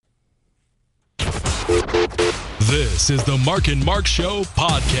This is the Mark and Mark Show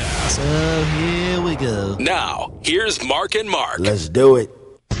podcast. So here we go. Now, here's Mark and Mark. Let's do it.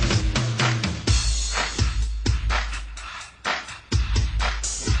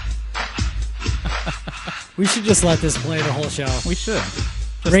 We should just let this play the whole show. We should.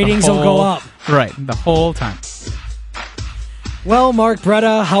 Just Ratings will go up. Right, the whole time. Well, Mark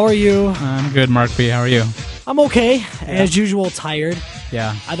Bretta, how are you? I'm good, Mark B. How are you? I'm okay. As usual, tired.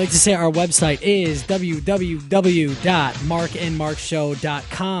 Yeah. I'd like to say our website is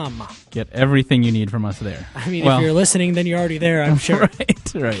www.markandmarkshow.com. Get everything you need from us there. I mean, if you're listening, then you're already there, I'm sure.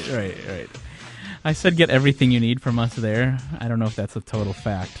 Right. I said get everything you need from us there. I don't know if that's a total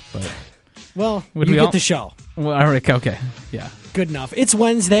fact, but... Well, Would you we get all- the show. Well, all right, okay. Yeah. Good enough. It's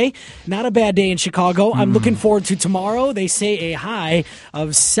Wednesday. Not a bad day in Chicago. I'm looking forward to tomorrow. They say a high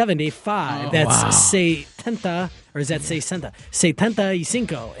of 75. Oh, That's wow. 70, or is that 60?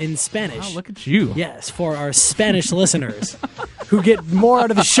 75 in Spanish. Oh, look at you. Yes, for our Spanish listeners who get more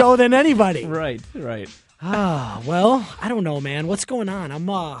out of the show than anybody. Right. Well, I don't know, man. What's going on? I'm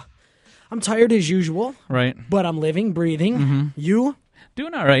tired as usual, Right. but I'm living, breathing. You?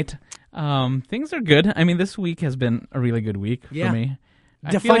 Doing all right. Things are good. I mean, this week has been a really good week Yeah. for me.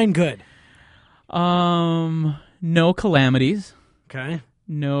 I feel Define good. like, no calamities, Okay.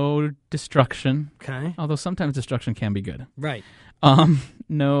 no destruction. Okay. Although sometimes destruction can be good. Right.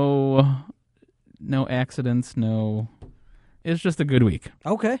 No accidents. No, it's just a good week.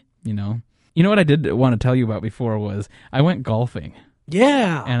 Okay. You know what I did want to tell you about before was I went golfing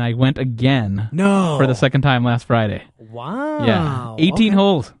Yeah. and I went again No. for the second time last Friday. Wow. Yeah, 18 okay.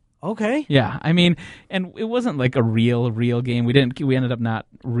 holes. Okay. Yeah, I mean, and it wasn't like a real game. We ended up not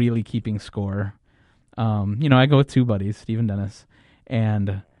really keeping score. I go with two buddies, Steve and Dennis,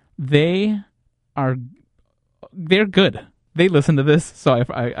 and they're good. They listen to this, so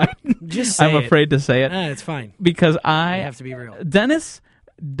Just say I'm afraid to say it It's fine. because You have to be real. Dennis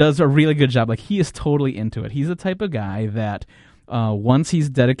does a really good job. Like, he is totally into it. He's the type of guy that once he's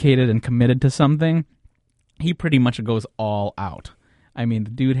dedicated and committed to something, he pretty much goes all out. I mean,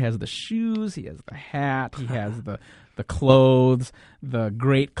 the dude has the shoes, he has the hat, he has the clothes, the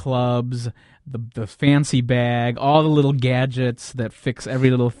great clubs, the fancy bag, all the little gadgets that fix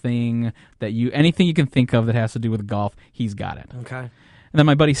every little thing anything you can think of that has to do with golf, he's got it. Okay. And then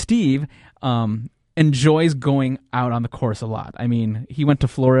my buddy Steve enjoys going out on the course a lot. I mean, he went to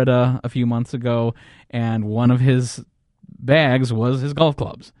Florida a few months ago, and one of his bags was his golf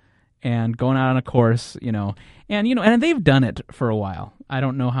clubs. And going out on a course, and they've done it for a while. I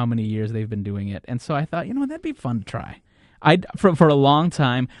don't know how many years they've been doing it. And so I thought, that'd be fun to try. For a long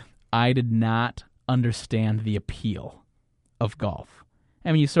time, I did not understand the appeal of golf.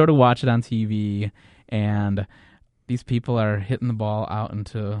 I mean, you sort of watch it on TV, and these people are hitting the ball out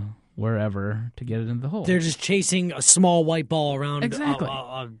into wherever to get it into the hole. They're just chasing a small white ball around Exactly.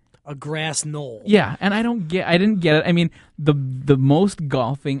 a grass knoll. Yeah, and I didn't get it. I mean, the most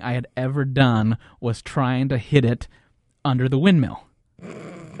golfing I had ever done was trying to hit it under the windmill.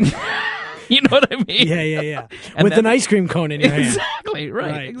 You know what I mean? Yeah. And With an ice cream cone in your hand. Exactly,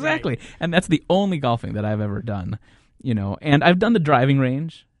 right, exactly. right. And that's the only golfing that I've ever done, And I've done the driving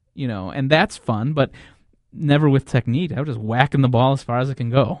range, and that's fun, but never with technique. I was just whacking the ball as far as it can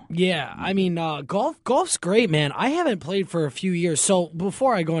go. Yeah, I mean, golf's great, man. I haven't played for a few years, so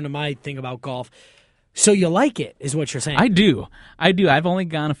before I go into my thing about golf, so you like it, is what you're saying? I do. I've only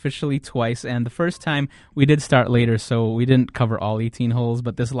gone officially twice, and the first time we did start later, so we didn't cover all 18 holes,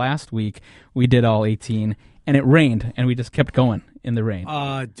 but this last week we did all 18, and it rained, and we just kept going in the rain.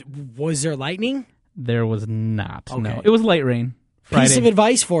 Was there lightning? There was not. Okay. No. It was light rain. Friday. Piece of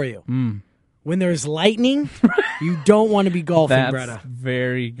advice for you. When there's lightning, you don't want to be golfing, That's Bretta.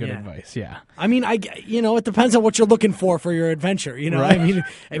 very good Yeah. advice, yeah. I mean, it depends on what you're looking for your adventure. Right. I mean, if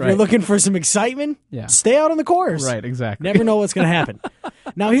you're Right. looking for some excitement, Yeah. stay out on the course. Right, exactly. Never know what's going to happen.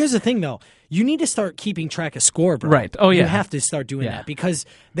 Now, here's the thing, though. You need to start keeping track of score, bro. Right. Oh, yeah. You have to start doing Yeah. that because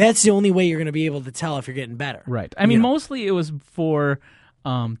that's the only way you're going to be able to tell if you're getting better. Right. I mean, You know? mostly it was for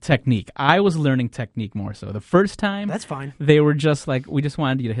technique. I was learning technique more so. The first time, That's fine. they were just like, we just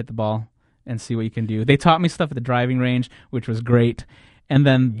wanted you to hit the ball and see what you can do. They taught me stuff at the driving range, which was great. And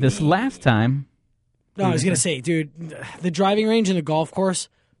then this last time... No, I was going to say, dude, the driving range and the golf course,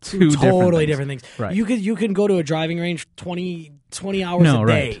 Two totally different different things. Right. You can go to a driving range 20 hours No, a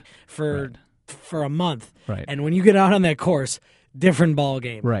day right. for a month. Right. And when you get out on that course, different ball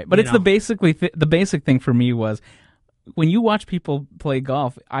game. Right. But you it's know? the basic thing for me was when you watch people play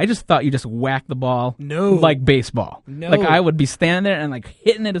golf, I just thought you just whack the ball No. like baseball. No. Like I would be standing there and like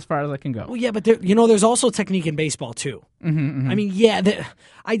hitting it as far as I can go. Well, yeah, but there's also technique in baseball too. I mean, yeah,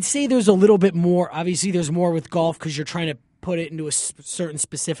 I'd say there's a little bit more. Obviously, there's more with golf because you're trying to put it into a certain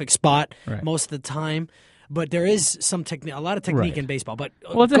specific spot most of the time. But there is a lot of technique in baseball. But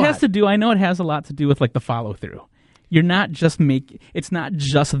well, it has to do. I know it has a lot to do with like the follow through. You're not just it's not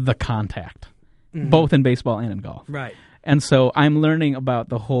just the contact, both in baseball and in golf. Right. And so I'm learning about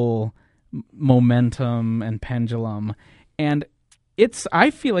the whole momentum and pendulum, and I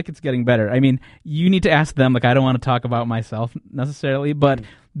feel like it's getting better. I mean, you need to ask them. Like, I don't want to talk about myself necessarily, but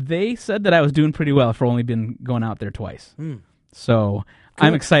they said that I was doing pretty well for only been going out there twice. So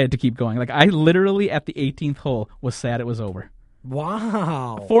I'm excited to keep going. Like, I literally at the 18th hole was sad it was over.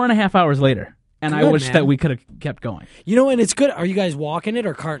 Wow. 4.5 hours later. And I Good, wish man. that we could have kept going. And it's good. Are you guys walking it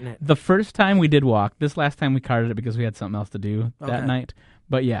or carting it? The first time we did walk. This last time we carted it because we had something else to do that Okay. night.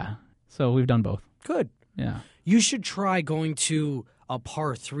 But yeah, so we've done both. Good. Yeah. You should try going to a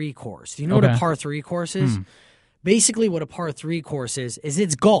par 3 course. Do you know what a Okay. par 3 course is? Basically, what a par 3 course is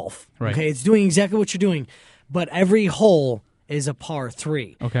it's golf. Right. Okay, it's doing exactly what you're doing, but every hole is a par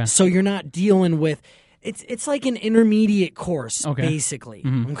 3. Okay. So you're not dealing with it's like an intermediate course, Okay. basically.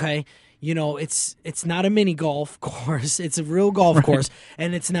 Okay. It's not a mini golf course. It's a real golf course,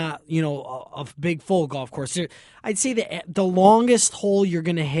 and it's not, a big full golf course. I'd say the longest hole you're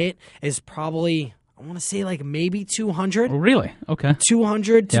going to hit is probably, I want to say like maybe 200. Oh, really? Okay.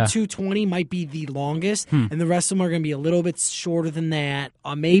 200 to Yeah. 220 might be the longest, and the rest of them are going to be a little bit shorter than that.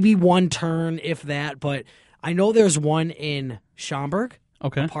 Maybe one turn, if that. But I know there's one in Schaumburg,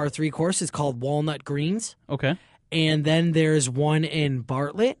 Okay. par 3 course. It's called Walnut Greens. Okay. And then there's one in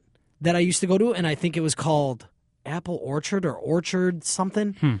Bartlett that I used to go to, and I think it was called Apple Orchard or Orchard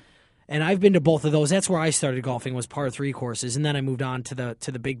something. And I've been to both of those. That's where I started golfing, was par 3 courses, and then I moved on to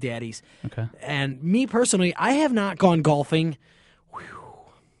the Big Daddies. Okay. And me personally, I have not gone golfing.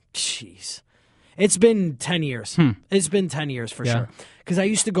 Jeez. It's been 10 years. It's been 10 years for Yeah. sure. Because I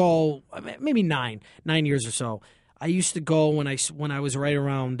used to go, maybe 9 years or so. I used to go when I was right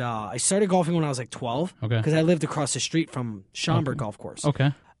around, I started golfing when I was like 12. Okay. Because I lived across the street from Schaumburg Golf Course.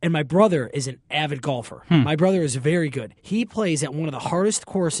 Okay. And my brother is an avid golfer. My brother is very good. He plays at one of the hardest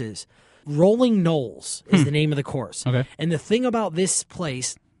courses. Rolling Knolls is the name of the course. Okay. And the thing about this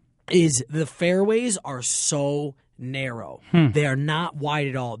place is the fairways are so narrow. They are not wide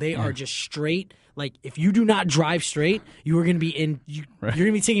at all. They are just straight. Like, if you do not drive straight, you are going to be you're going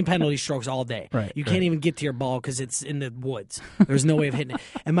to be taking penalty strokes all day. Right, You can't even get to your ball because it's in the woods. There's no way of hitting it.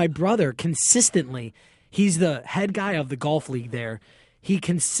 And my brother consistently, he's the head guy of the golf league there. He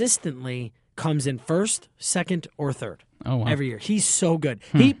consistently comes in first, second, or third. Oh, wow. Every year. He's so good.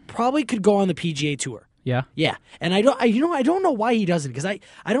 He probably could go on the PGA Tour. Yeah. Yeah, and I don't know why he doesn't, because I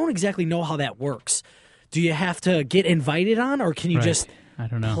don't exactly know how that works. Do you have to get invited on, or can you Right. just I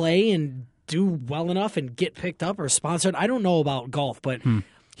don't know. play and do well enough and get picked up or sponsored? I don't know about golf, but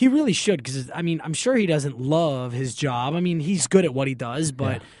he really should, because I'm sure he doesn't love his job. I mean, he's good at what he does,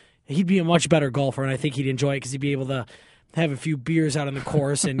 but he'd be a much better golfer, and I think he'd enjoy it because he'd be able to have a few beers out on the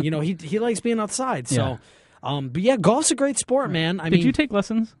course, and he likes being outside. So. But yeah, golf's a great sport, man. Did you take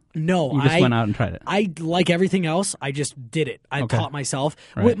lessons? No, You just went out and tried it. I, like everything else, I just did it. I Okay. taught myself.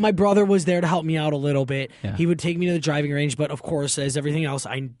 Right. My brother was there to help me out a little bit. Yeah. He would take me to the driving range, but of course, as everything else,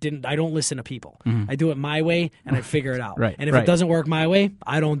 I don't listen to people. I do it my way, and I figure it out. Right, And if right. it doesn't work my way,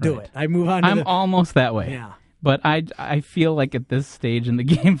 I don't do it. I move on to I'm almost that way. Yeah. But I feel like at this stage in the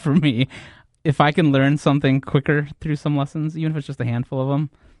game for me, if I can learn something quicker through some lessons, even if it's just a handful of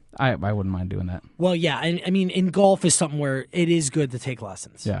them, I wouldn't mind doing that. Well, yeah, and I mean, in golf is something where it is good to take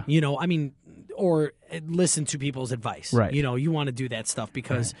lessons. Yeah. Or listen to people's advice. Right. You want to do that stuff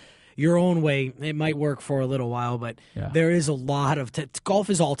because your own way, it might work for a little while, but Yeah. there is a lot of golf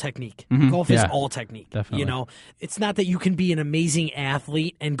is all technique. Golf is Yeah. all technique. Definitely. It's not that you can be an amazing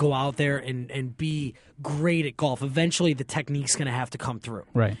athlete and go out there and be great at golf. Eventually, the technique's going to have to come through.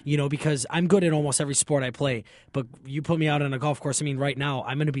 Right. Because I'm good at almost every sport I play, but you put me out on a golf course, right now,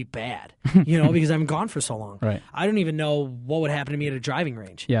 I'm going to be bad, because I'm gone for so long. Right. I don't even know what would happen to me at a driving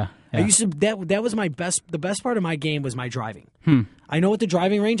range. Yeah. I used to that was the best part of my game was my driving. I know at the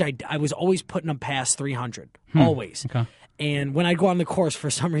driving range I was always putting them past 300, always. Okay. And when I'd go on the course, for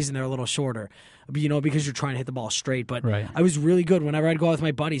some reason they're a little shorter, because you're trying to hit the ball straight. But Right. I was really good whenever I'd go out with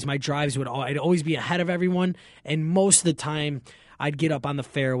my buddies. My drives I'd always be ahead of everyone, and most of the time I'd get up on the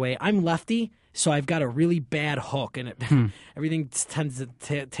fairway. I'm lefty, so I've got a really bad hook, and everything tends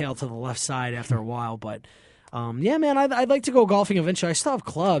to tail to the left side after a while. But yeah, man, I'd like to go golfing eventually. I still have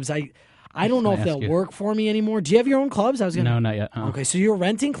clubs. I I don't know if they'll work for me anymore. Do you have your own clubs? No, not yet. Okay, so you're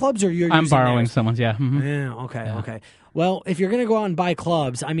renting clubs or you're I'm using borrowing theirs? someone's, yeah. Mm-hmm. Yeah, okay. Well, if you're going to go out and buy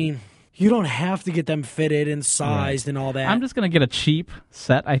clubs, I mean, you don't have to get them fitted and sized and all that. I'm just going to get a cheap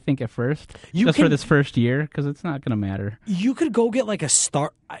set, I think, at first. For this first year, because it's not going to matter. You could go get like a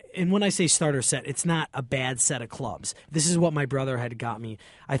start, and when I say starter set, it's not a bad set of clubs. This is what my brother had got me.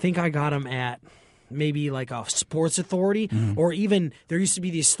 I think I got him at maybe like a Sports Authority, or even there used to be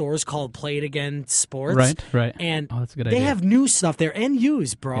these stores called Play It Again Sports. Right. And that's a good they idea. have new stuff there and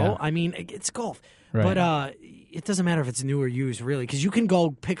used, bro. Yeah. I mean, it's golf. Right. But it doesn't matter if it's new or used, really, because you can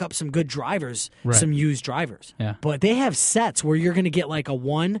go pick up some good drivers, Right. some used drivers. Yeah. But they have sets where you're going to get like a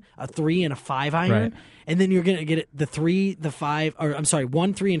 1, a 3, and a 5 iron. Right. And then you're going to get the 3, the 5, or I'm sorry,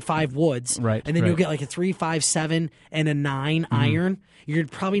 1, 3, and 5 woods. Right, And then you'll right. get like a 3, 5, 7, and a 9 iron. You're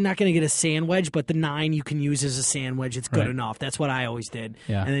probably not going to get a sand wedge, but the 9 you can use as a sand wedge. It's good Right. enough. That's what I always did.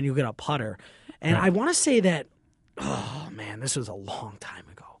 Yeah. And then you'll get a putter. And Right. I want to say that, oh man, this was a long time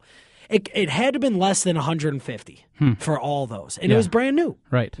ago. It had to have been less than 150 for all those. And it Yeah. was brand new.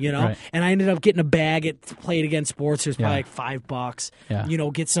 Right, You know? right. And I ended up getting a bag at Play It Again Sports. It was probably Yeah. like $5. Yeah. You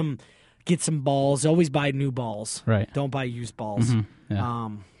know, get some balls. Always buy new balls. Right. Don't buy used balls. Yeah.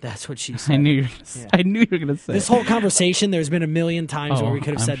 That's what she said. I knew you were going to say This whole conversation, there's been a million times Oh, where we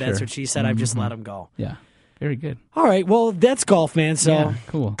could have I'm said that's sure. what she said. I've just let him go. Yeah. Very good. All right, well, that's golf, man. So Yeah,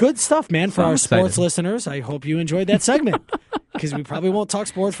 cool. good stuff, man, for So our I'm sports excited. listeners. I hope you enjoyed that segment because we probably won't talk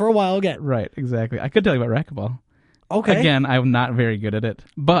sports for a while again. Right, exactly. I could tell you about racquetball. Okay. Again, I'm not very good at it,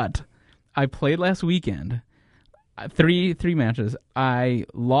 but I played last weekend. Three matches. I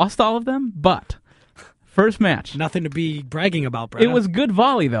lost all of them, but first match. Nothing to be bragging about, Brad. It was good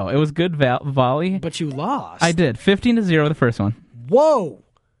volley, though. It was good volley. But you lost. I did. 15-0 the first one. Whoa.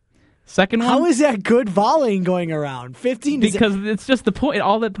 Second one. How is that good volleying going around? 15 Because it's just the point.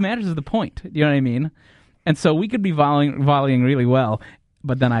 All that matters is the point. You know what I mean? And so we could be volleying really well,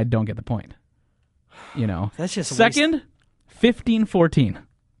 but then I don't get the point. You know. That's just a second. 15-14.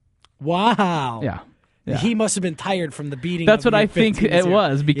 Wow. Yeah. He must have been tired from the beating. That's of what your I think 15-0. it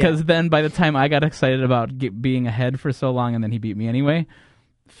was, because Yeah. then by the time I got excited about being ahead for so long, and then he beat me anyway,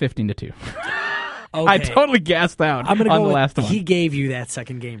 15-2. Okay. I totally gassed out I'm gonna on go the with, last one. He gave you that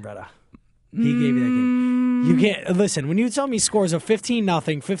second game, brother. He gave you that game. You can't listen when you tell me scores of 15-0,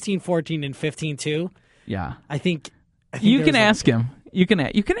 15-14, and 15-2. Yeah, I think you there's can a- ask him. You can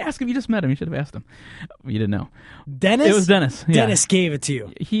ask him. You just met him. You should have asked him. You didn't know. Dennis. It was Dennis. Yeah. Dennis gave it to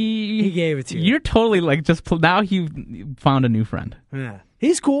you. He gave it to you. You're totally like just now. He found a new friend. Yeah,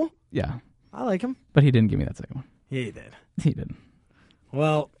 he's cool. Yeah, I like him. but he didn't give me that second one. Yeah, he did. He didn't.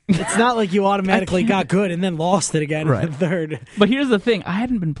 Well, it's not like you automatically got good and then lost it again Right. in the third. But here's the thing: I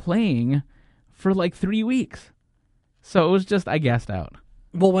hadn't been playing for like 3 weeks, so it was just I gassed out.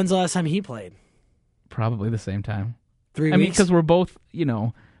 Well, when's the last time he played? Probably the same time. 3 I mean, weeks. because we're both,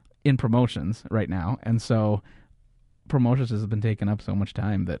 in promotions right now, and so promotions has been taking up so much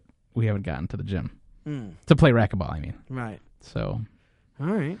time that we haven't gotten to the gym to play racquetball. I mean, Right. so All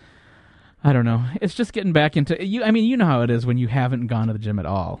right. I don't know. It's just getting back into you. I mean, you know how it is when you haven't gone to the gym at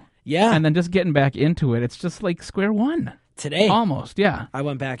all, Yeah. and then just getting back into it. It's just like square one, Today, almost. Yeah, I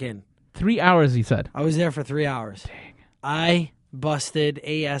went back in. 3 hours. He said. I was there for 3 hours. Dang. I busted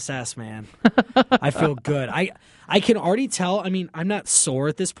ASS, man. I feel good. I can already tell. I mean, I'm not sore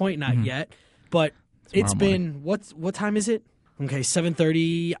at this point, not yet, but it's Tomorrow been what time is it? Okay,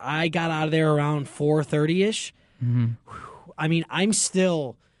 7:30. I got out of there around 4:30ish. I mean, I'm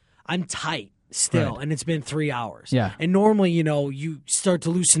tight still, Right. and it's been 3 hours. Yeah. And normally, you start to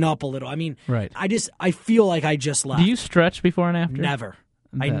loosen up a little. I mean, Right. I feel like I just left. Do you stretch before and after? Never.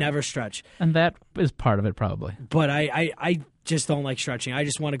 I That- never stretch. And that is part of it, probably. But I just don't like stretching. I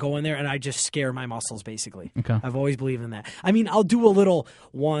just want to go in there and I just scare my muscles, basically. Okay. I've always believed in that. I mean, I'll do a little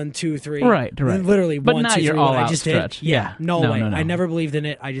 1, 2, 3. Right. Literally But 1, not 2, your 3, what I all-out just stretch. did. Yeah. No way. No. I never believed in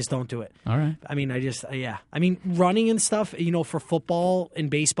it. I just don't do it. All right. I mean, I mean, running and stuff, for football and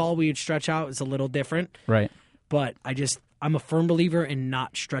baseball, we would stretch out. It's a little different. Right. But I'm a firm believer in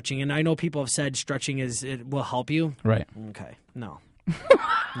not stretching. And I know people have said stretching it will help you. Right. Okay. No.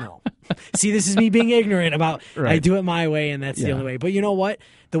 No. See, this is me being ignorant about I Right. do it my way and that's the Yeah. only way. But you know what?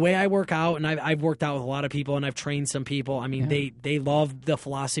 The way I work out, and I've worked out with a lot of people and I've trained some people. I mean, they love the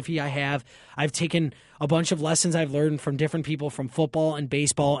philosophy I have. I've taken a bunch of lessons I've learned from different people from football and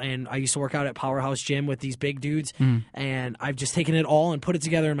baseball, and I used to work out at Powerhouse Gym with these big dudes, and I've just taken it all and put it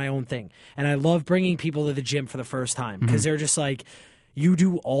together in my own thing. And I love bringing people to the gym for the first time because they're just like, you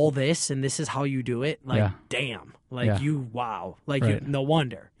do all this and this is how you do it? Like, Yeah. damn. Like Yeah. wow. Like Right. no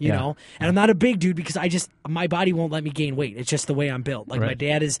wonder, you Yeah. know? And I'm not a big dude because my body won't let me gain weight. It's just the way I'm built. Like my Right.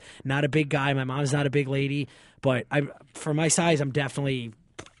 dad is not a big guy. My mom's not a big lady. But for my size, I'm definitely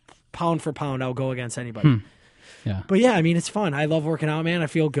pound for pound, I'll go against anybody. Yeah. But yeah, I mean, it's fun. I love working out, man. I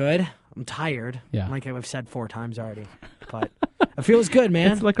feel good. I'm tired. Yeah. Like I've said 4 times already. But it feels good,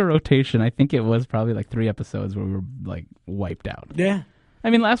 man. It's like a rotation. I think it was probably like 3 episodes where we were like wiped out. Yeah. I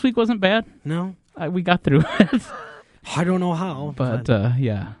mean, last week wasn't bad. No. We got through it. I don't know how. But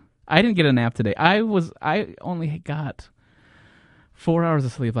yeah, I didn't get a nap today. I only got 4 hours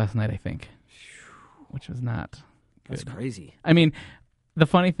of sleep last night, I think, which was not That's good. crazy. I mean, the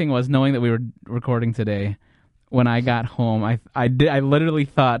funny thing was knowing that we were recording today. When I got home, I literally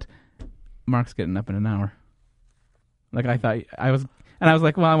thought Mark's getting up in an hour. Like I thought I was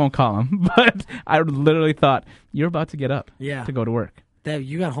like, well, I won't call him, but I literally thought you're about to get up Yeah. to go to work. Dad,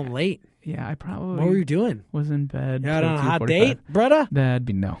 you got home late. Yeah, I probably What were you doing? was in bed. You out till on a hot 2:45. date, Bretta? That'd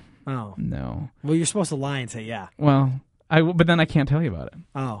be no. Oh. No. Well, you're supposed to lie and say yeah. Well, but then I can't tell you about it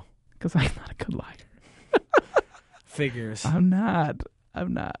Oh. because I'm not a good liar. Figures. I'm not.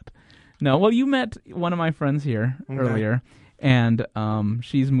 No. Well, you met one of my friends here earlier, and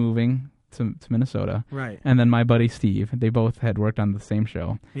she's moving to Minnesota. Right. And then my buddy Steve. They both had worked on the same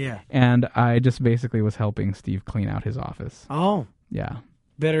show, Yeah. and I just basically was helping Steve clean out his office. Oh. Yeah,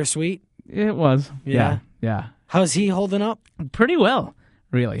 Bittersweet. it was. Yeah? Yeah. How's he holding up? Pretty well,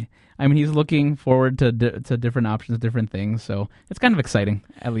 really. I mean, he's looking forward to different options, different things. So it's kind of exciting.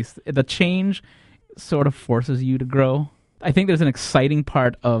 At least the change sort of forces you to grow. I think there's an exciting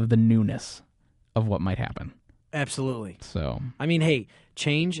part of the newness of what might happen. Absolutely. So, I mean, hey,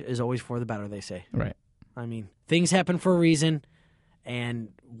 change is always for the better, they say. right. I mean, things happen for a reason, and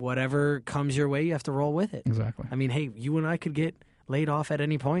whatever comes your way, you have to roll with it. Exactly. I mean, hey, you and I could get laid off at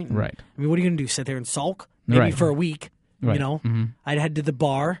any point. and- Right. I mean, what are you going to do? Sit there and sulk? Maybe Right. for a week, Right. you know? Mhm. I'd head to the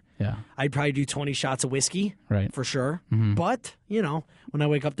bar. Yeah. I'd probably do 20 shots of whiskey Right. for sure. Mhm. But, you know, when I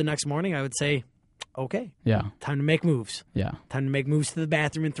wake up the next morning, I would say, okay, Yeah. time to make moves. Yeah. Time to make moves to the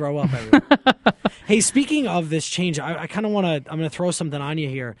bathroom and throw up everywhere. Hey, speaking of this change, I kind of want to. I'm going to throw something on you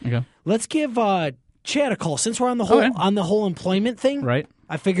here. Okay. Let's give Chad a call since we're on the whole Okay. employment thing. Right.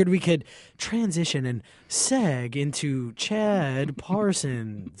 I figured we could transition and seg into Chad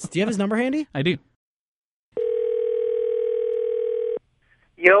Parsons. Do you have his number handy? I do.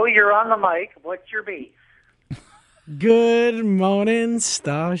 Yo, you're on the mic. What's your beef? Good morning,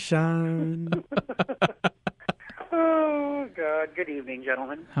 Starshine. Oh, God. Good evening,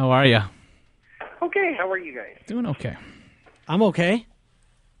 gentlemen. How are you? Okay, how are you guys? Doing okay. I'm okay.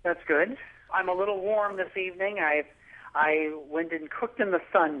 That's good. I'm a little warm this evening. I went and cooked in the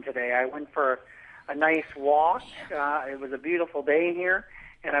sun today. I went for a nice walk. It was a beautiful day here,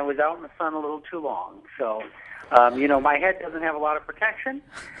 and I was out in the sun a little too long. So, you know, my head doesn't have a lot of protection,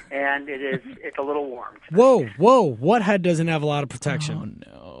 and it's a little warm today. Whoa. What head doesn't have a lot of protection? Oh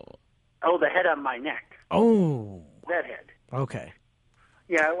no. Oh, the head on my neck. Oh. That head. Okay.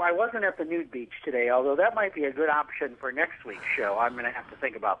 Yeah, I wasn't at the nude beach today, although that might be a good option for next week's show. I'm going to have to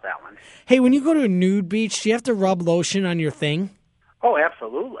think about that one. Hey, when you go to a nude beach, do you have to rub lotion on your thing? Oh,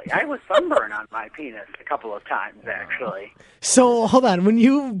 absolutely. I was sunburned on my penis a couple of times, actually. So hold on, when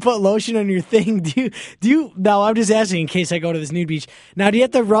you put lotion on your thing, do you? Now I'm just asking in case I go to this nude beach. Now, do you have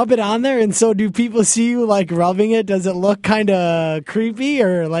to rub it on there? And so, do people see you like rubbing it? Does it look kind of creepy,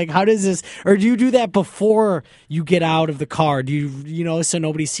 or like how does this? Or do you do that before you get out of the car? Do you know so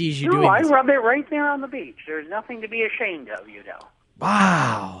nobody sees you doing No, I this? rub it right there on the beach. There's nothing to be ashamed of, you know.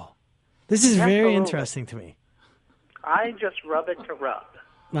 Wow, this is very Absolutely. interesting to me. I just rub it to rub.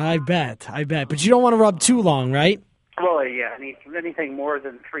 I bet. But you don't want to rub too long, right? Well, yeah, anything more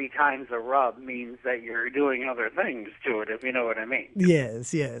than 3 times a rub means that you're doing other things to it, if you know what I mean.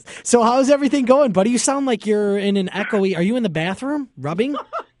 Yes. So how's everything going, buddy? You sound like you're in an echoey. Are you in the bathroom rubbing?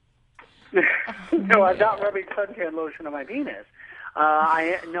 No, I'm not rubbing suntan lotion on my penis.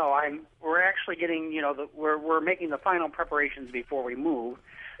 We're actually getting, you know, we're making the final preparations before we move.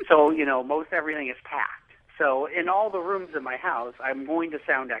 So, you know, most everything is packed. So in all the rooms in my house, I'm going to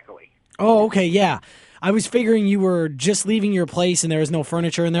sound echoey. Oh, okay, yeah. I was figuring you were just leaving your place and there was no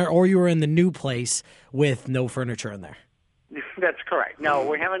furniture in there, or you were in the new place with no furniture in there. That's correct. No,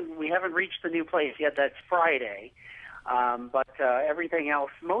 we haven't reached the new place yet. That's Friday. But everything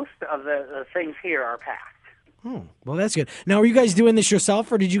else, most of the things here are packed. Oh, well, that's good. Now, are you guys doing this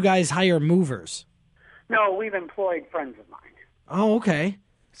yourself, or did you guys hire movers? No, we've employed friends of mine. Oh, okay.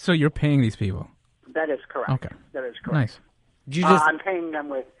 So you're paying these people? That is correct. Okay. That is correct. Nice. Did you just I'm paying them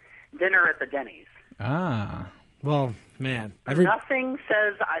with dinner at the Denny's. Ah. Well, man, Nothing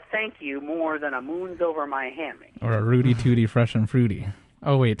says I thank you more than a moon's over my hammy. Or a Rudy Tooty Fresh and Fruity.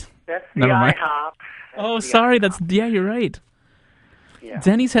 Oh, wait. That's the Never mind. IHOP. Oh, sorry. Yeah, you're right. Yeah.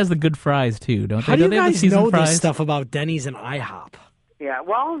 Denny's has the good fries, too, don't they? how do you Don't they have the guys seasoned know fries? this stuff about Denny's and IHOP? Yeah,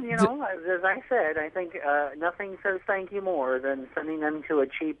 well, as I said, I think nothing says thank you more than sending them to a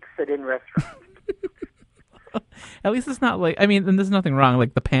cheap sit-in restaurant. At least it's not like, I mean, and there's nothing wrong,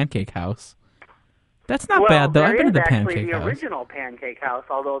 like the Pancake House. That's not bad, though. I've been to the Pancake actually the House. original Pancake House,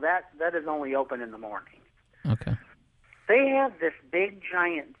 although that is only open in the morning. Okay. They have this big,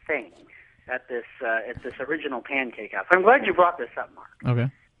 giant thing at this original Pancake House. I'm glad you brought this up, Mark.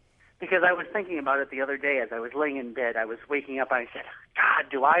 Okay. Because I was thinking about it the other day as I was laying in bed. I was waking up and I said,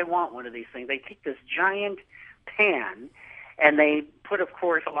 God, do I want one of these things? They take this giant pan and they put, of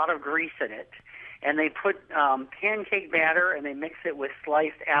course, a lot of grease in it. And they put pancake batter and they mix it with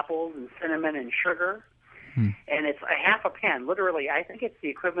sliced apples and cinnamon and sugar. And it's a half a pan. Literally, I think it's the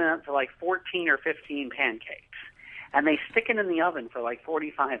equivalent to like 14 or 15 pancakes. And they stick it in the oven for like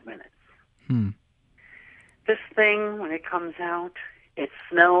 45 minutes. This thing, when it comes out, it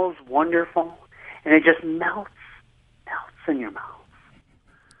smells wonderful, and it just melts in your mouth.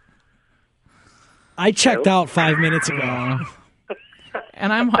 I checked out 5 minutes ago.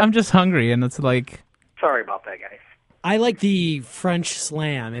 And I'm just hungry, and it's like... Sorry about that, guys. I like the French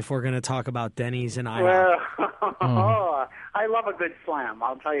slam if we're going to talk about Denny's and IHOP. Well, I love a good slam,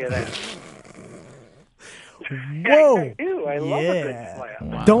 I'll tell you that. Whoa! I do. I love a good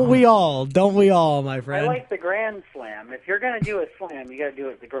slam. Wow. Don't we all? Don't we all, my I friend? like the grand slam. If you're going to do a slam, you got to do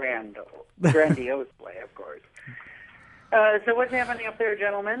it the grandiose way, of course. So what's happening up there,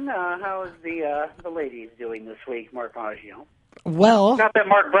 gentlemen? How is the ladies doing this week, Mark Maggio? Well, Not that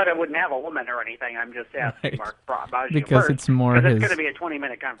Mark Bretta wouldn't have a woman or anything. I'm just asking Right. Mark Maggio Because first, it's more because his... it's going to be a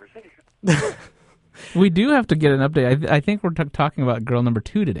 20-minute conversation. We do have to get an update. I think we're talking about girl number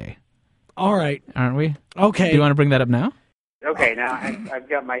 2 today, all right. aren't we? Okay. Do you want to bring that up now? Okay, now I've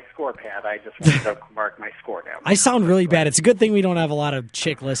got my score pad. I just want to mark my score down. I sound really bad. It's a good thing we don't have a lot of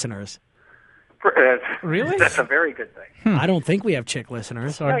chick listeners. Really? That's a very good thing. I don't think we have chick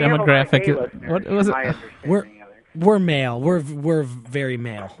listeners. So our No, you have a lot of demographic gay is... listeners, What was it? my understanding We're of it. we're male. We're very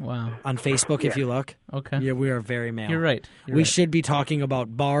male. Wow. On Facebook, if you look, Okay. yeah, we are very male. You're right. You're We right. should be talking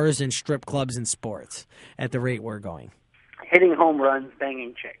about bars and strip clubs and sports at the rate we're going. Hitting home runs,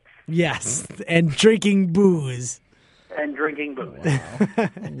 banging chicks, Yes, and drinking booze. and drinking booze.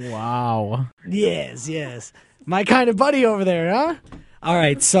 Wow. Yes. My kind of buddy over there, huh? All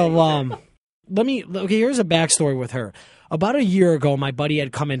right, so here's a backstory with her. About a year ago, my buddy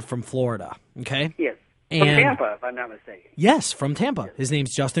had come in from Florida, okay? Yes. From And- Tampa, if I'm not mistaken. Yes, from Tampa. His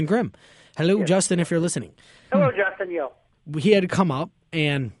name's Justin Grimm. Hello, Justin, if you're listening. Hello, Justin. Yo. He had come up,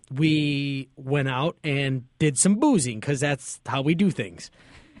 and we went out and did some boozing, because that's how we do things.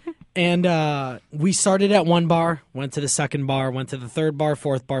 And we started at one bar, went to the second bar, went to the third bar,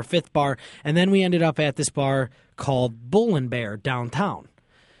 fourth bar, fifth bar, and then we ended up at this bar called Bull and Bear downtown.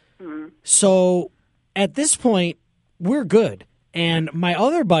 So at this point, we're good. And my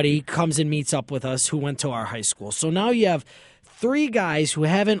other buddy comes and meets up with us who went to our high school. So now you have 3 guys who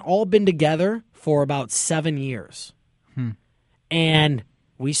haven't all been together for about 7 years. And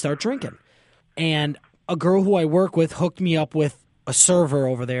we start drinking. And a girl who I work with hooked me up with a server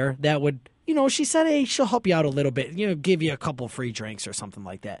over there that would, she said, hey, she'll help you out a little bit, give you a couple free drinks or something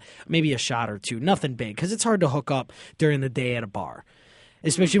like that. Maybe a shot or 2, nothing big, because it's hard to hook up during the day at a bar,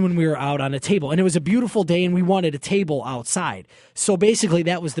 especially when we were out on a table. And it was a beautiful day, and we wanted a table outside. So basically,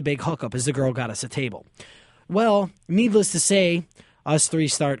 that was the big hookup, is the girl got us a table. Well, needless to say, us 3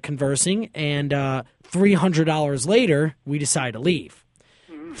 start conversing, and $300 later, we decide to leave.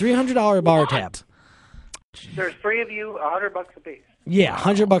 $300 bar tab. There's 3 of you, $100 a piece. Yeah,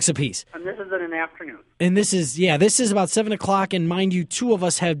 $100 a piece. And this is in an afternoon. And this is about 7 o'clock, and mind you, 2 of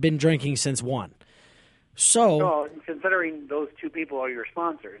us have been drinking since 1. So, So, considering those 2 people are your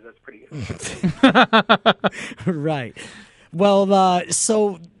sponsors, that's pretty good. right. Well,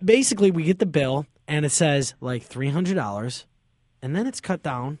 so basically we get the bill, and it says like $300, and then it's cut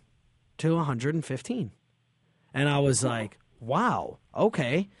down to $115. And I was like, wow,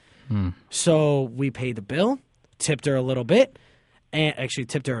 okay. So we paid the bill, tipped her a little bit, and actually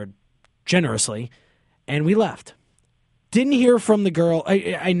tipped her generously, and we left. Didn't hear from the girl.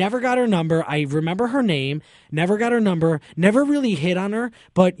 I never got her number. I remember her name, never got her number, never really hit on her.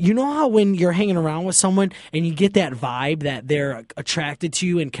 But you know how when you're hanging around with someone and you get that vibe that they're attracted to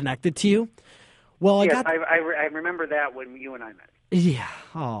you and connected to you? Well, Yes, I remember that when you and I met. Yeah.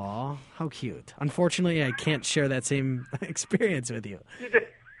 Aw, how cute. Unfortunately, I can't share that same experience with you.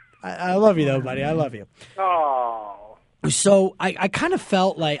 I love you, though, buddy. I love you. Oh. So I kind of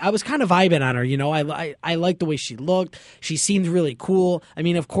felt like I was kind of vibing on her. You know, I liked the way she looked. She seemed really cool. I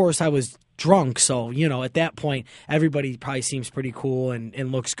mean, of course, I was drunk. So, you know, at that point, everybody probably seems pretty cool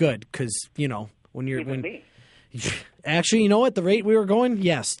and looks good because, you know, when you're... Even me. Actually, you know what? The rate we were going,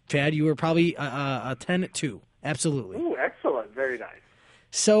 yes, Chad, you were probably a 10 at 2. Absolutely. Ooh, excellent. Very nice.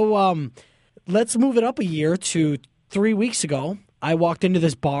 So let's move it up a year to 3 weeks ago. I walked into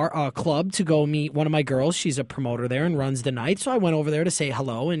this club to go meet one of my girls. She's a promoter there and runs the night. So I went over there to say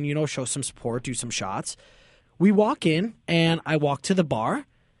hello and, you know, show some support, do some shots. We walk in, and I walk to the bar,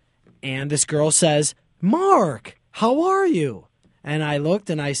 and this girl says, "Mark, how are you?" And I looked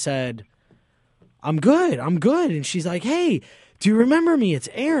and I said, I'm good. And she's like, "Hey, do you remember me? It's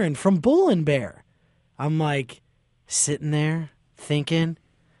Aaron from Bull and Bear." I'm like, sitting there thinking.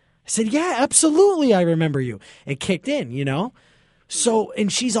 I said, "Yeah, absolutely, I remember you." It kicked in, you know? So, and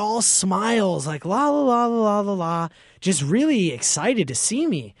she's all smiles, like, la, la, la, la, la, la, just really excited to see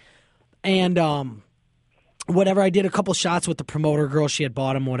me. And whatever, I did a couple shots with the promoter girl. She had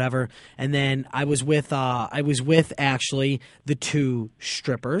bought him, whatever. And then I was with actually the 2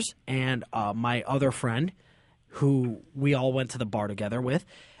 strippers and my other friend who we all went to the bar together with.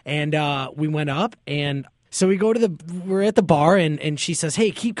 And we went up, and so we're at the bar, and she says,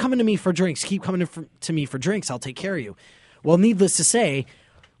 "Hey, keep coming to me for drinks. Keep coming to me for drinks. I'll take care of you." Well, needless to say,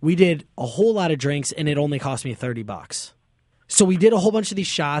 we did a whole lot of drinks, and it only cost me $30. So we did a whole bunch of these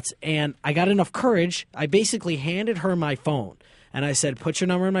shots, and I got enough courage. I basically handed her my phone, and I said, "Put your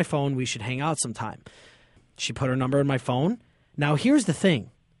number in my phone. We should hang out sometime." She put her number in my phone. Now, here's the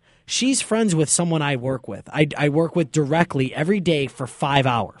thing. She's friends with someone I work with. I work with directly every day for 5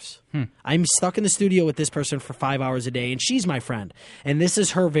 hours. I'm stuck in the studio with this person for 5 hours a day, and she's my friend. And this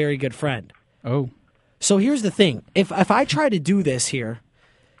is her very good friend. Oh. So here's the thing. If I try to do this here,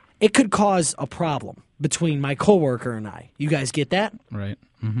 it could cause a problem between my coworker and I. You guys get that? Right.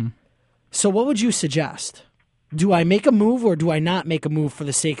 Mm-hmm. So what would you suggest? Do I make a move or do I not make a move for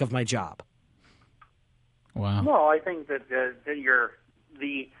the sake of my job? Wow. Well, I think that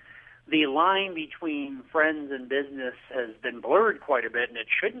the line between friends and business has been blurred quite a bit, and it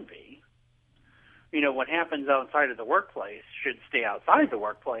shouldn't be. You know, what happens outside of the workplace should stay outside the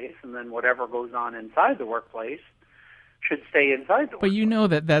workplace, and then whatever goes on inside the workplace should stay inside the workplace. But you know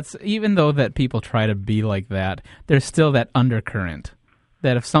that's even though that people try to be like that, there's still that undercurrent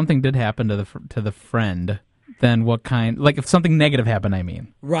that if something did happen to the friend, then what kind? Like if something negative happened, I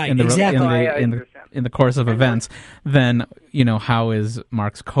mean, right? Exactly. In the course of And events, then you know how is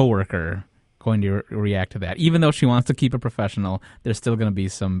Mark's coworker going to react to that? Even though she wants to keep it professional, there's still going to be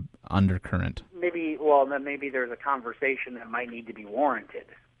some undercurrent. Then maybe there's a conversation that might need to be warranted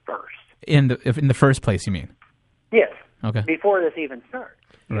first. In the first place, you mean? Yes. Okay. Before this even starts,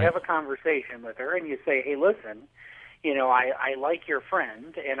 you Right. have a conversation with her and you say, "Hey, listen, you know, I like your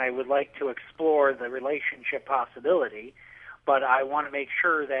friend and I would like to explore the relationship possibility, but I want to make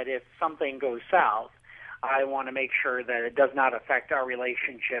sure that if something goes south, I want to make sure that it does not affect our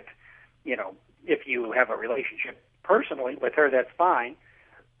relationship. You know, if you have a relationship personally with her, that's fine,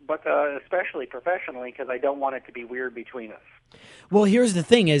 but especially professionally, because I don't want it to be weird between us." Well, here's the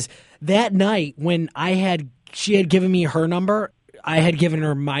thing is that night when she had given me her number, I had given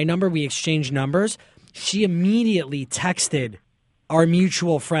her my number, we exchanged numbers, she immediately texted our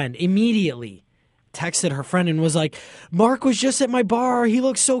mutual friend, texted her friend and was like, "Mark was just at my bar. He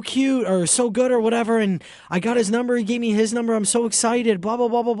looks so cute or so good or whatever. And I got his number. He gave me his number. I'm so excited, blah, blah,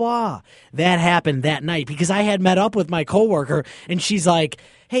 blah, blah, blah." That happened that night because I had met up with my coworker and she's like,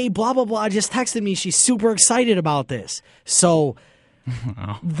 "Hey, blah, blah, blah, just texted me. She's super excited about this." So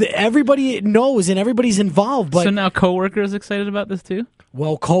everybody knows and everybody's involved. But so now coworker is excited about this too?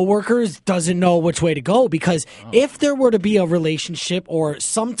 Well, coworkers doesn't know which way to go because if there were to be a relationship or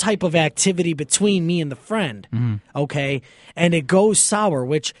some type of activity between me and the friend, okay, and it goes sour,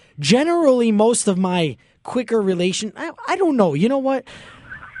 which generally most of my quicker I don't know. You know what?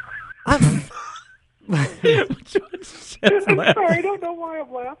 I'm sorry, I don't know why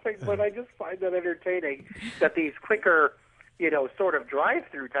I'm laughing, but I just find that entertaining that these quicker, you know, sort of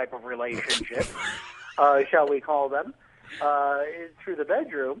drive-through type of relationships, shall we call them, through the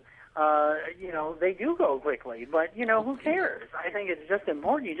bedroom, you know, they do go quickly. But, you know, who cares? I think it's just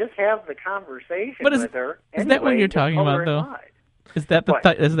important. You just have the conversation with her. Is that what you're talking about, though? Is that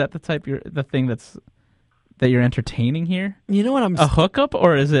the thing that you're entertaining here? You know what a hookup,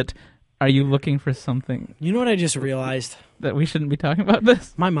 or are you looking for something? You know what I just realized? That we shouldn't be talking about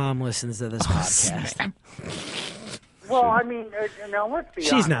this? My mom listens to this podcast. Well, I mean, now let's be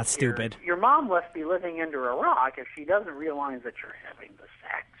honest. She's not stupid. Your mom must be living under a rock if she doesn't realize that you're having the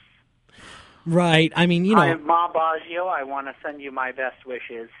sex. Right. I mean, you Hi, know. Ma Baggio. I want to send you my best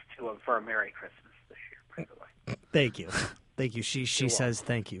wishes for a Merry Christmas this year, by the way. Thank you. Thank you. She says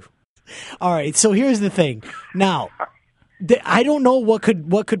thank you. All right. So here's the thing. Now, I don't know what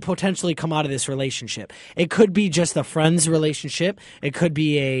could potentially come out of this relationship. It could be just a friends relationship. It could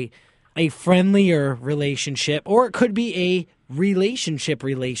be a friendlier relationship, or it could be a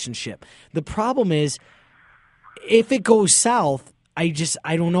relationship. The problem is, if it goes south, I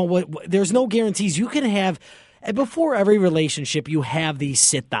don't know what there's no guarantees. You can have, before every relationship, you have these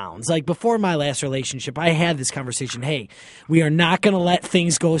sit downs. Like before my last relationship, I had this conversation. Hey, we are not going to let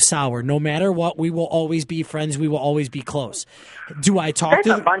things go sour. No matter what, we will always be friends. We will always be close. Do I talk That's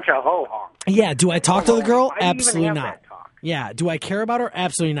to a bunch of ho-hum. Yeah, do I talk to the girl? Why do you even Absolutely have not. that talk? Yeah, do I care about her?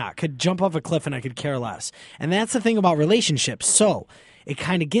 Absolutely not. Could jump off a cliff and I could care less. And that's the thing about relationships. So it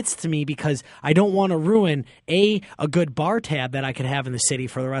kind of gets to me because I don't want to ruin a good bar tab that I could have in the city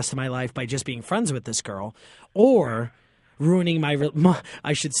for the rest of my life by just being friends with this girl, or ruining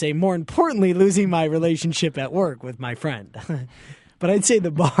I should say, more importantly, losing my relationship at work with my friend. But I'd say the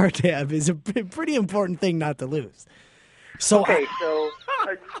bar tab is a pretty important thing not to lose. So Okay, so,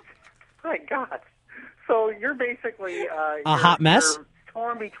 my God. So you're basically a hot mess? You're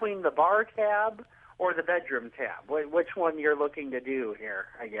torn between the bar tab or the bedroom tab. Which one you're looking to do here,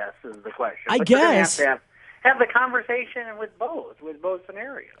 I guess, is the question. I But you're gonna guess. have the conversation with both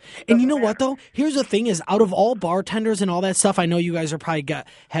scenarios. And you know Doesn't what, though? Here's the thing is, out of all bartenders and all that stuff, I know you guys are probably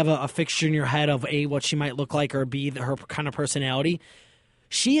have a fixture in your head of A, what she might look like, or B, her kind of personality.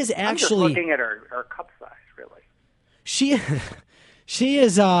 She is I'm just actually... looking at her cup size, really. She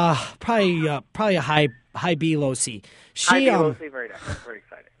is probably a high B, low C. She Very nice. Very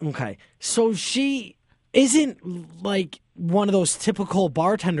exciting. Okay. So she isn't like one of those typical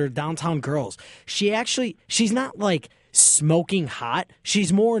bartender downtown girls. She's not like smoking hot.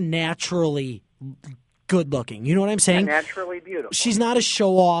 She's more naturally good looking. You know what I'm saying? Naturally beautiful. She's not a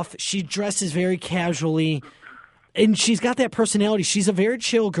show off. She dresses very casually. And she's got that personality. She's a very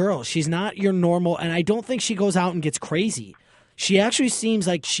chill girl. She's not your normal, and I don't think she goes out and gets crazy. She actually seems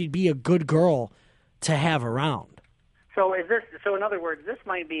like she'd be a good girl to have around. So in other words, this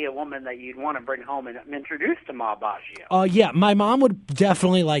might be a woman that you'd want to bring home and introduce to Ma Baggio. Yeah, my mom would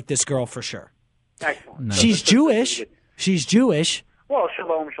definitely like this girl for sure. Excellent. No. She's Jewish. She's Jewish. Well,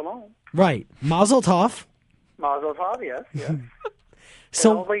 shalom, shalom. Right. Mazel tov. Mazel tov, yes.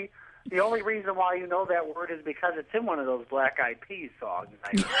 So The only reason why you know that word is because it's in one of those Black Eyed Peas songs.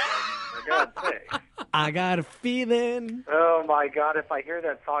 For God's sake. I got a feeling Oh, my God. If I hear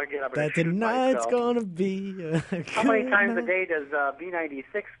that song again, I'm going that to shoot tonight's myself. gonna be a How many good times a night. day does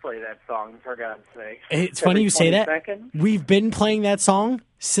B96 play that song, for God's sake? It's Every funny you say 20 that. seconds? We've been playing that song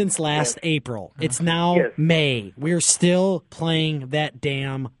since last April. It's now Yes. May. We're still playing that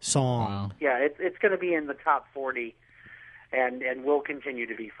damn song. Wow. Yeah, it's going to be in the top 40, and will continue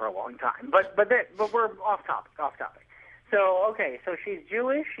to be for a long time. But we're off topic. So okay, so she's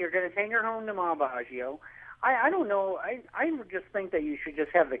Jewish. You're going to take her home to Ma Baggio. I don't know. I just think that you should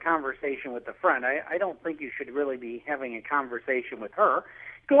just have the conversation with the friend. I don't think you should really be having a conversation with her.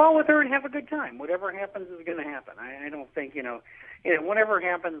 Go out with her and have a good time. Whatever happens is going to happen. I don't think whatever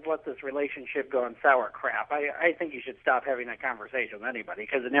happens, let this relationship go on sour crap. I think you should stop having that conversation with anybody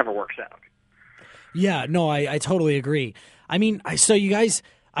because it never works out. Yeah, no, I totally agree. I mean, so you guys,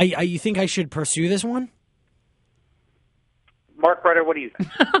 you think I should pursue this one? Mark Rutter, what do you think?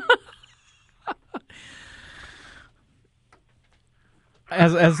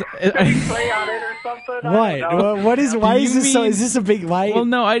 As Play on it or something? I don't know. What is? Why Do is you this so? mean- Is this a big? Why? well,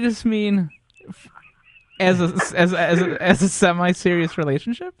 no, I just mean as a semi-serious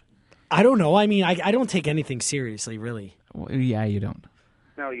relationship. I don't know. I mean, I don't take anything seriously, really, Well, yeah, you don't.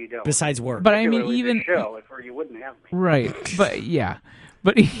 No, you don't. besides work. But I mean, Particularly even the show, or you wouldn't have me. right. But yeah,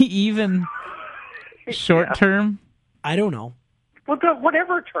 but even short term. I don't know. Well,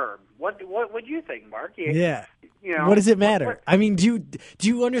 whatever term. What would you think, Mark? Yeah. You know, What does it matter? what- I mean, do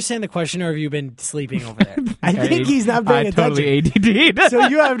you understand the question, or have you been sleeping over there? I think he's not paying I attention. totally ADD'd. So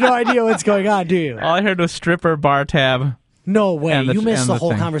you have no idea what's going on, do you? All I heard was stripper bar tab. No way. And the- You missed and the the whole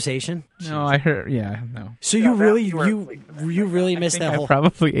thing. conversation. No, I heard. Yeah, no. So Yeah, you that- really you were asleep. you really missed I think that I whole.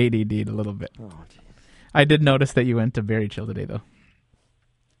 probably ADD'd a little bit. Oh, geez. I did notice that you went to Berry Chill today, though.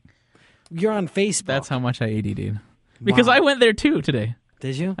 You're on Facebook. That's how much I ADD'd. Because Wow. I went there too today.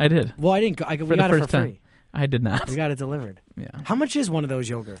 Did you? I did. Well, I didn't go. We For the got it first for time. free. I did not. We got it delivered. Yeah. How much is one of those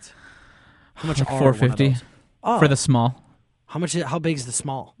yogurts? How much Like are one of $4.50 those? Oh, for the small. how much? How big is the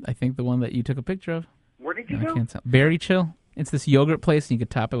small? I think the one that you took a picture of. Where did you No, I go? can't tell. Berry Chill. It's this yogurt place, and you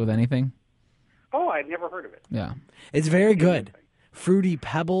could top it with anything. Oh, I've never heard of it. Yeah. It's very good. Fruity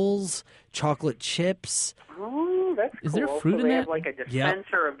Pebbles, chocolate chips. Oh, that's cool. Is there fruit so in they that? have like a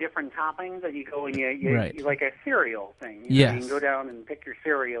dispenser of different toppings that you go and you Right. like a cereal thing. Yes. You can go down and pick your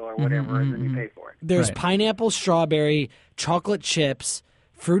cereal or whatever, and then you pay for it. There's Right. pineapple, strawberry, chocolate chips,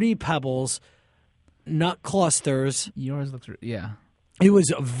 Fruity Pebbles, nut clusters. Yours looks, yeah. It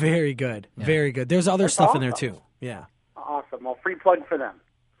was very good. Very good. There's other stuff in there awesome. too. Yeah. Awesome. Well, free plug for them.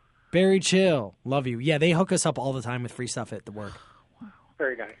 Berry Chill. Love you. Yeah, they hook us up all the time with free stuff at the work.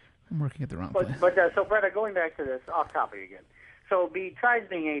 Very nice. I'm working at the wrong place. But so, Brett, going back to this off topic again. So, besides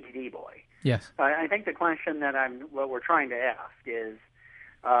being ADD boy, Yes. I think the question that what we're trying to ask is,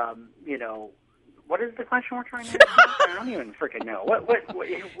 what is the question we're trying to ask? I don't even freaking know. What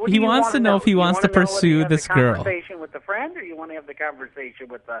He do you wants wanna to know if he You wants to wanna know whether pursue you have this the girl. Conversation with the friend, or you want to have the conversation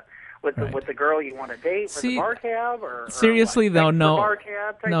with the Right. with the girl you want to date, for See, the bar tab, or Seriously, what? though, Text no. the bar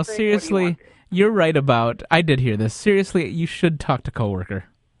tab type No, thing? What do you seriously, want to do? you're right about. I did hear this. Seriously, you should talk to coworker.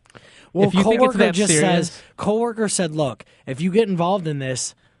 Well, If you think it's coworker that just serious- says, coworker said, look, if you get involved in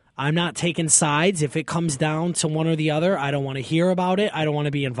this, I'm not taking sides. If it comes down to one or the other, I don't want to hear about it. I don't want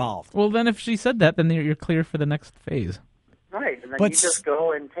to be involved. Well, then if she said that, then you're clear for the next phase. Right, and then But you just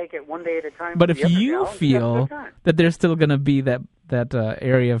go and take it one day at a time. But with if the other you gal and feel have a good time. that there's still going to be that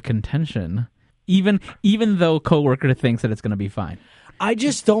area of contention, even though coworker thinks that it's going to be fine. I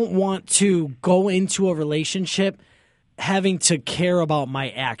just don't want to go into a relationship having to care about my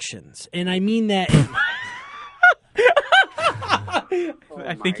actions. And I mean that.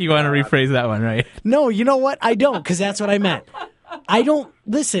 I think you want to rephrase that one, right? No, you know what? I don't, because that's what I meant. I don't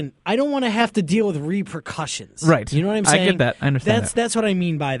want to have to deal with repercussions. Right. You know what I'm I saying? get that. I understand that. That's what I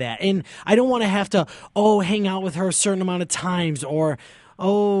mean by that. And I don't want to have to, hang out with her a certain amount of times, or,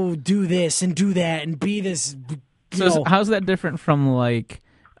 do this and do that and be this. So how's that different from like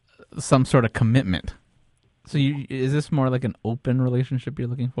some sort of commitment? So is this more like an open relationship you're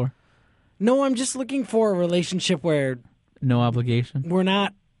looking for? No, I'm just looking for a relationship where No obligation? we're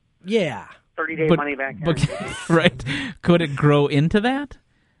not. Yeah. 30-day But- money back. But, right. Could it grow into that?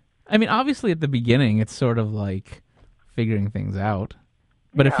 I mean, obviously at the beginning it's sort of like figuring things out.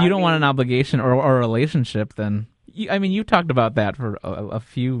 But if Yeah, you I don't want mean- an obligation or a relationship, then you've talked about that for a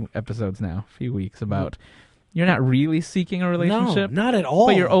few episodes now, a few weeks about you're not really seeking a relationship. No, not at all.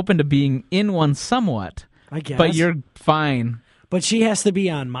 But you're open to being in one somewhat. I guess. But you're fine. But she has to be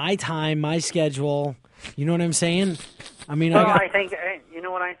on my time, my schedule. You know what I'm saying? I mean, Well, I got, I think you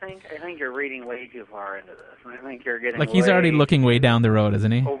know what I think. I think you're reading way too far into this. I think you're getting Like he's already looking way down the road,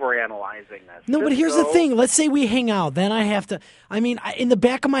 isn't he? overanalyzing this. no, but Just here's the go- thing. Let's say we hang out. Then I have to. I mean, in the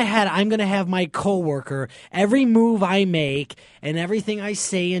back of my head, I'm going to have my coworker. Every move I make and everything I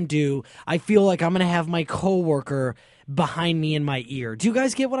say and do, I feel like I'm going to have my coworker behind me in my ear. Do you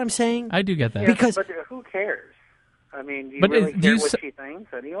guys get what I'm saying? I do get that. Yeah, because- but who cares? I mean, do you But really do care you what s- she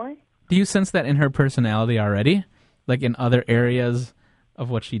thinks anyway? Do you sense that in her personality already? Like in other areas of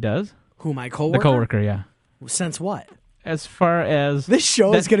what she does? Who, my coworker? The coworker, yeah. Since what? As far as This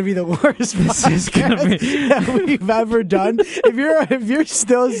show is going to be the worst This is gonna be- that we've ever done. If you're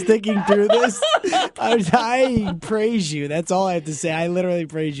still sticking through this, I praise you. That's all I have to say. I literally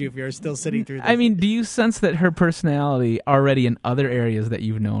praise you if you're still sitting through this. I mean, do you sense that her personality already in other areas that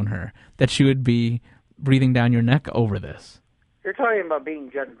you've known her, that she would be breathing down your neck over this? You're talking about being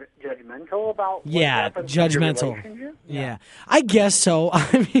judgmental about what Yeah, happens in your judgmental. relationship? Yeah, I guess so.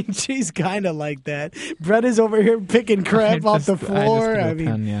 I mean, she's kind of like that. Brett is over here picking crap off the floor. I mean,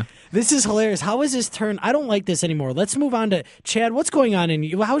 pen, yeah. this is hilarious. How is this turned? I don't like this anymore. Let's move on to Chad. What's going on in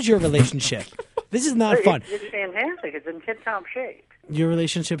you? How's your relationship? This is not fun. It's fantastic. It's in tip-top shape. Your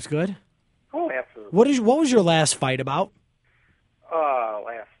relationship's good. Oh, absolutely. What was your last fight about?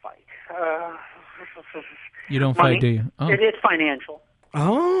 Last fight. You don't Money. fight, do you? Oh. It is financial.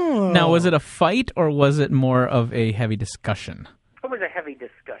 Oh, Now, was it a fight or was it more of a heavy discussion? It was a heavy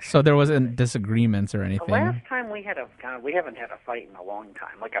discussion. So there wasn't disagreements or The anything? last time we haven't had a fight in a long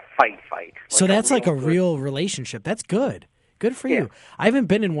time, like a fight. So that's like a good- real relationship. That's good. Good for Yeah. you. I haven't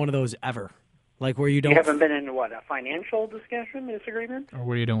been in one of those ever. Like where you don't You haven't been in what, a financial disagreement, Or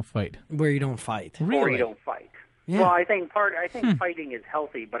where you don't fight? where you don't fight. or you don't fight. Yeah. Well, I think fighting is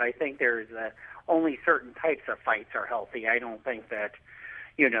healthy, but I think there's only certain types of fights are healthy. I don't think that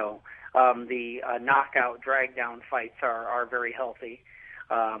the knockout, drag down fights are very healthy.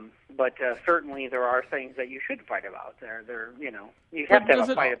 But certainly there are things that you should fight about. You have to does have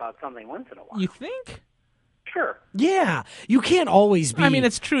a it fight all- about something once in a while. You think? Sure. Yeah, you can't always be. I mean,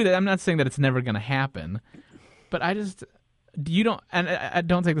 it's true that I'm not saying that it's never going to happen, but you don't, and I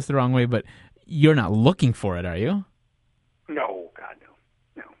don't take this the wrong way, but you're not looking for it, are you, No, God,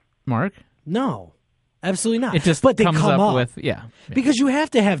 no. Mark? no. Absolutely not. It just but they comes come up with because you have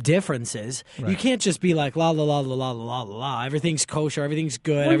to have differences. You Right. can't just be like la la la la la la la la. Everything's kosher. Everything's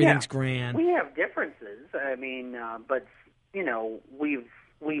good. Well, everything's yeah, grand. We have differences. I mean, but we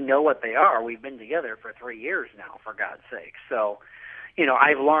know what they are. We've been together for 3 years now, for God's sake. So,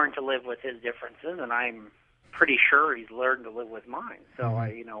 I've learned to live with his differences, and I'm pretty sure he's learned to live with mine. So,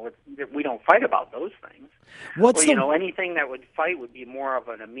 we don't fight about those things. Anything that would fight would be more of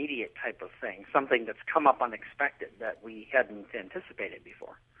an immediate type of thing, something that's come up unexpected that we hadn't anticipated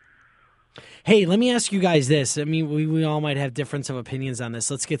before. Hey, let me ask you guys this. I mean, we all might have difference of opinions on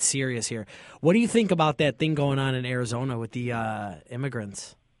this. Let's get serious here. What do you think about that thing going on in Arizona with the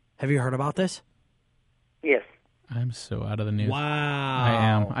immigrants? Have you heard about this? Yes. I'm so out of the news. Wow. I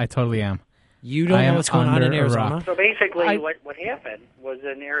am. I totally am. You don't know what's going on in Arizona? So basically what happened was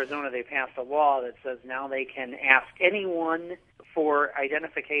in Arizona they passed a law that says now they can ask anyone for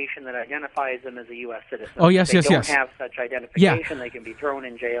identification that identifies them as a U.S. citizen. Oh, yes, if they yes. don't have such identification, they can be thrown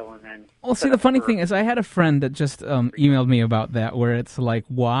in jail and then... Well, see, the funny thing is I had a friend that just emailed me about that where it's like,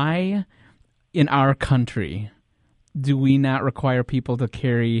 why in our country do we not require people to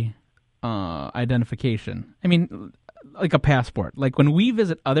carry identification? I mean, like a passport. Like when we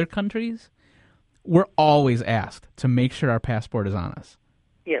visit other countries, we're always asked to make sure our passport is on us.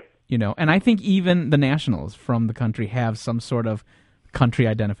 Yes. And I think even the nationals from the country have some sort of country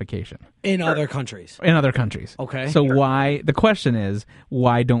identification. In other countries. In other countries. Okay. So the question is,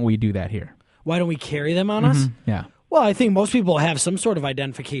 why don't we do that here? Why don't we carry them on us? Yeah. Well, I think most people have some sort of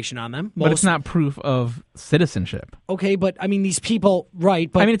identification on them. But it's not proof of citizenship. Okay, but I mean, these people,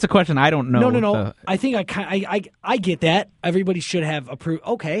 right? But I mean, it's a question. I don't know. No. I think I get that. Everybody should have a proof.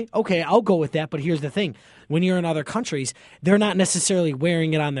 Okay, I'll go with that. But here's the thing: when you're in other countries, they're not necessarily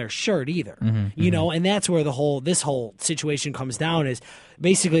wearing it on their shirt either. And that's where this whole situation comes down. Is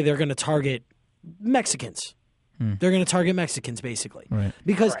basically they're going to target Mexicans. They're going to target Mexicans, basically. Right.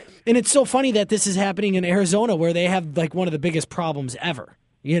 Because, and it's so funny that this is happening in Arizona where they have like one of the biggest problems ever,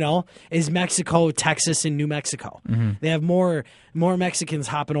 is Mexico, Texas, and New Mexico. They have more Mexicans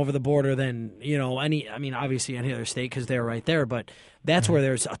hopping over the border than, obviously any other state because they're right there, but that's where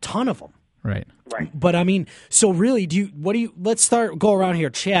there's a ton of them. Right. But I mean, so really, let's go around here.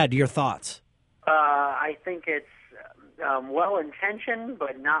 Chad, your thoughts? I think it's well-intentioned,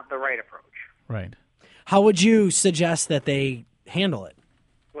 but not the right approach. Right. How would you suggest that they handle it?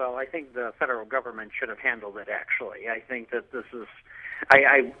 Well, I think the federal government should have handled it, actually. I think that this is...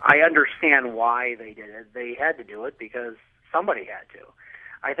 I understand why they did it. They had to do it because somebody had to.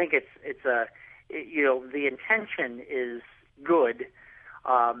 I think the intention is good,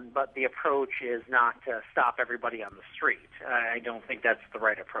 but the approach is not to stop everybody on the street. I don't think that's the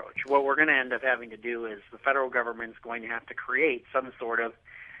right approach. What we're going to end up having to do is the federal government's going to have to create some sort of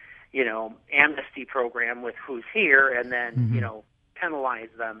amnesty program with who's here and then, penalize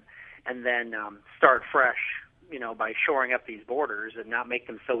them and then start fresh, by shoring up these borders and not make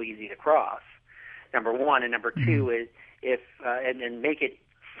them so easy to cross. Number one. And number two is and make it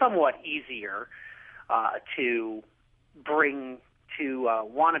somewhat easier to bring to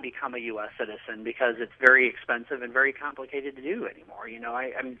want to become a U.S. citizen because it's very expensive and very complicated to do anymore.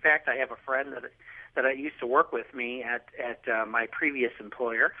 In fact, I have a friend that I used to work with me at my previous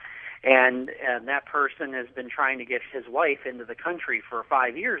employer. And that person has been trying to get his wife into the country for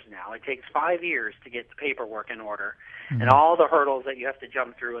 5 years now. It takes 5 years to get the paperwork in order and all the hurdles that you have to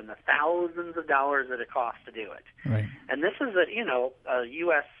jump through and the thousands of dollars that it costs to do it. Right. And this is a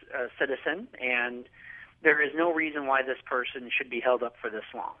U.S. Citizen, and there is no reason why this person should be held up for this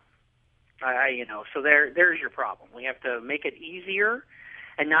long. So there's your problem. We have to make it easier,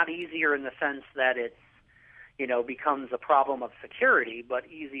 and not easier in the sense that it's becomes a problem of security, but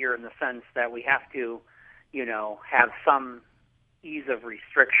easier in the sense that we have to, have some ease of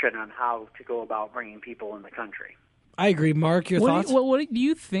restriction on how to go about bringing people in the country. I agree. Mark, your thoughts? What do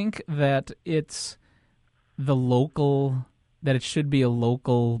you think that it's that it should be a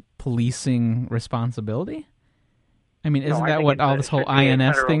local policing responsibility? I mean, isn't that what all this whole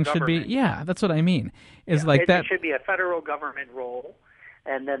INS thing should be? Yeah, that's what I mean. It should be a federal government role,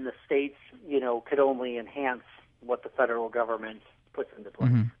 and then the states, could only enhance what the federal government puts into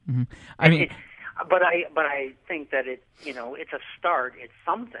place. But I think that it's a start. It's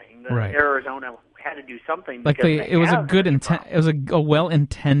something. Right. Arizona had to do something. Like it was a good intent. It was a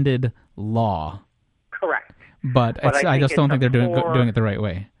well-intended law. Correct. But I just don't think they're doing it the right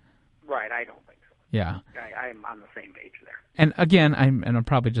way. Right. I don't think so. Yeah. I'm on the same page there. And again, I'm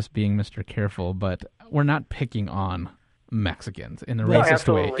probably just being Mr. Careful, but we're not picking on Mexicans in a Well, racist way.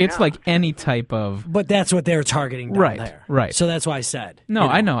 absolutely It's not. like any type of But that's what they're targeting down Right, there. right. So that's why I said. No,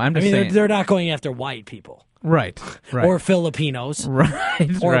 I know. I'm just I mean, saying. they're not going after white people right, right, or Filipinos right,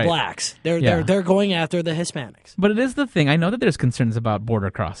 or right. blacks. They're Yeah. they're going after the Hispanics. But it is the thing. I know that there's concerns about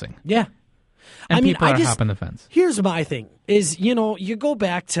border crossing, Yeah. and I mean, people I are just- hopping the fence. Here's my thing is, you go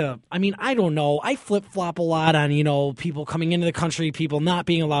back to, I mean, I don't know. I flip-flop a lot on, people coming into the country, people not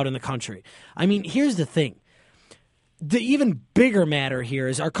being allowed in the country. I mean, here's the thing. The even bigger matter here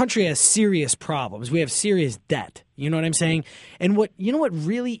is our country has serious problems. We have serious debt. You know what I'm saying? And what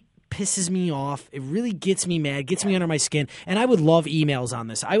really pisses me off, it really gets me mad, gets me under my skin, and I would love emails on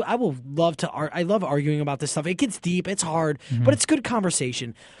this. I will love to I love arguing about this stuff. It gets deep, it's hard, but it's good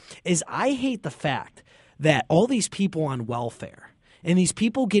conversation. Is I hate the fact that all these people on welfare and these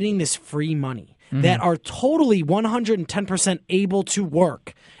people getting this free money that are totally 110% able to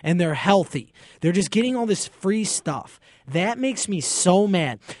work and they're healthy. They're just getting all this free stuff. That makes me so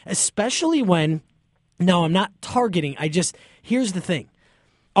mad, especially when, no, I'm not targeting. Here's the thing.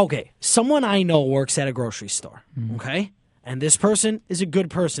 Okay, someone I know works at a grocery store, okay? And this person is a good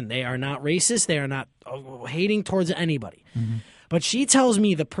person. They are not racist. They are not hating towards anybody. But she tells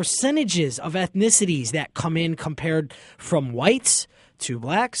me the percentages of ethnicities that come in compared from whites to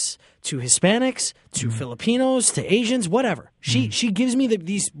blacks to Hispanics to Filipinos to Asians, whatever. She gives me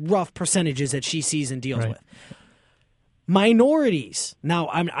these rough percentages that she sees and deals Right. with. Minorities. Now,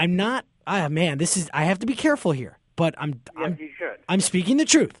 I'm not. Man, I have to be careful here. But Yes, you should. I'm speaking the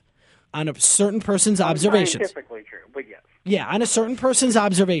truth on a certain person's observations. Scientifically true, but yes. Yeah, on a certain person's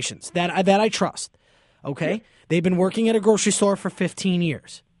observations that I trust. Okay? They've been working at a grocery store for 15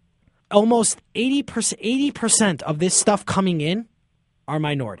 years. Almost 80% of this stuff coming in are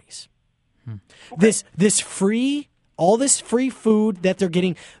minorities. All this free food that they're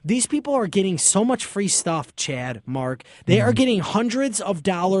getting, these people are getting so much free stuff, Chad, Mark. They are getting hundreds of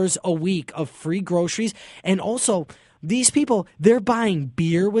dollars a week of free groceries. And also, these people, they're buying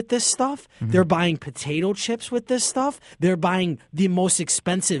beer with this stuff. They're buying potato chips with this stuff. They're buying the most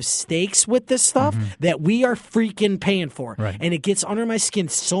expensive steaks with this stuff that we are freaking paying for. Right. And it gets under my skin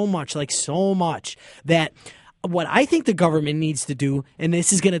so much, that what I think the government needs to do, and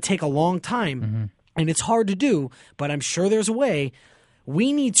this is going to take a long time, and it's hard to do, but I'm sure there's a way.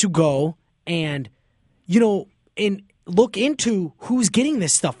 We need to go and, and look into who's getting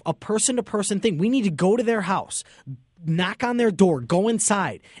this stuff, a person-to-person thing. We need to go to their house, knock on their door, go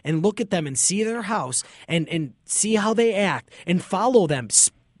inside, and look at them and see their house and see how they act and follow them.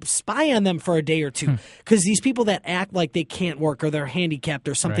 Spy on them for a day or two, because these people that act like they can't work or they're handicapped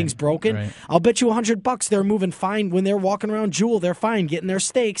or something's Right, broken, right. I'll bet you $100 they're moving fine when they're walking around Jewel. They're fine getting their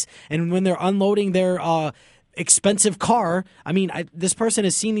steaks, and when they're unloading their expensive car. I mean, this person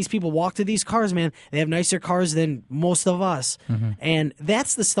has seen these people walk to these cars, man. They have nicer cars than most of us. And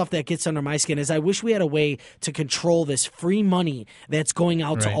that's the stuff that gets under my skin is I wish we had a way to control this free money that's going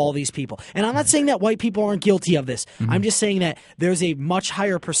out to Right. all these people. And I'm not saying that white people aren't guilty of this. I'm just saying that there's a much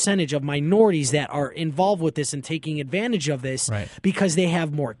higher percentage of minorities that are involved with this and taking advantage of this Right. because they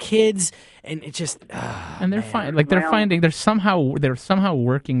have more kids. And it just, And they're they're somehow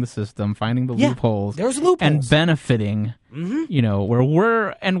working the system, finding the Yeah, loopholes. there's loopholes. And benefiting. Where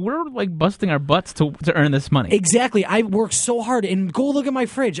we're like busting our butts to earn this money. exactly. I work so hard, and go look at my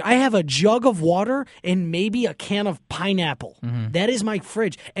fridge. I have a jug of water and maybe a can of pineapple. That is my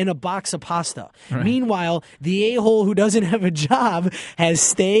fridge, and a box of pasta. Meanwhile, the a-hole who doesn't have a job has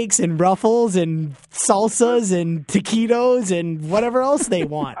steaks and ruffles and salsas and taquitos and whatever else they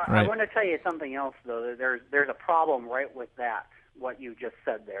want. I want to tell you something else, though. There's a problem right with that, what you just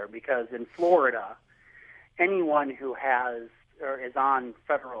said there, because in Florida, anyone who has or is on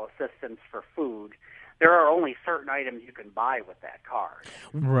federal assistance for food, there are only certain items you can buy with that card.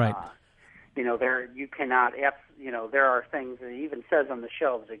 Right. You cannot. There are things that it even says on the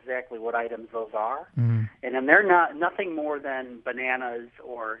shelves exactly what items those are, and then they're nothing more than bananas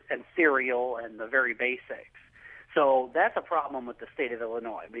and cereal and the very basics. So that's a problem with the state of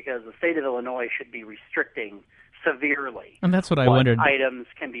Illinois, because the state of Illinois should be restricting severely. And that's what I wondered. Items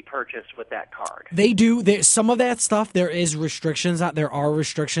can be purchased with that card. They do. Some of that stuff, there are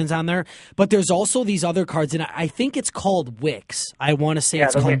restrictions on there, but there's also these other cards, and I think it's called Wix. I want to say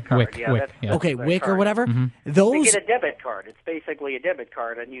it's the called WIC card. WIC, Yeah, WIC, that's- yeah. that's okay, the Wick or card. whatever. They Those get a debit card. It's basically a debit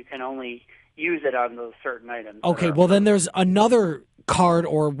card, and you can only use it on those certain items. okay. Well, then there's another card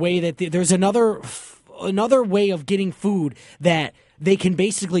or way that there's another way of getting food that they can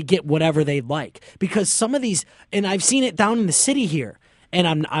basically get whatever they like, because some of these, and I've seen it down in the city here. And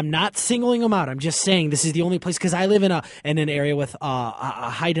I'm not singling them out. I'm just saying this is the only place, because I live in an area with a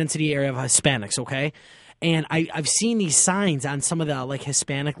high density area of Hispanics. Okay, And I've seen these signs on some of the like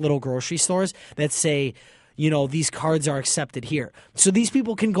Hispanic little grocery stores that say, these cards are accepted here. So these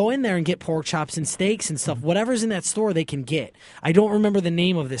people can go in there and get pork chops and steaks and stuff. Whatever's in that store, they can get. I don't remember the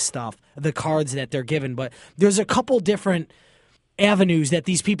name of this stuff, the cards that they're given, but there's a couple different avenues that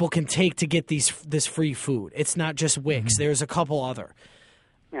these people can take to get this free food. It's not just Wix. There's a couple other.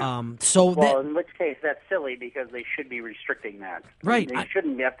 Yeah. In which case that's silly because they should be restricting that. Right. They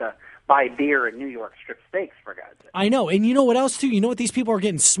shouldn't have to buy beer in New York strip steaks, for God's sake. I know. And you know what else, too? You know what these people are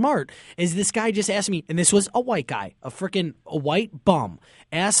getting smart is this guy just asked me, and this was a white guy, a white bum,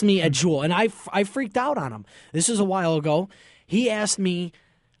 asked me at Jewel, and I freaked out on him. This was a while ago. He asked me,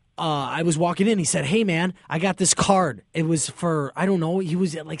 I was walking in. He said, "Hey, man, I got this card. It was for, I don't know, he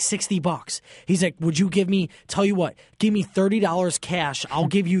was at like $60. He's like, would you give me $30 cash. I'll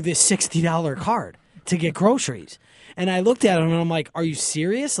give you this $60 card to get groceries." And I looked at him and I'm like, are you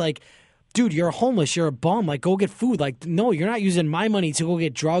serious? Like, dude, you're homeless. You're a bum. Like, go get food. Like, no, you're not using my money to go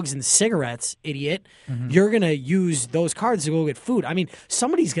get drugs and cigarettes, idiot. You're going to use those cards to go get food. I mean,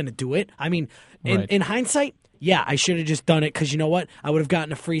 somebody's going to do it. I mean, in hindsight, yeah, I should have just done it because you know what? I would have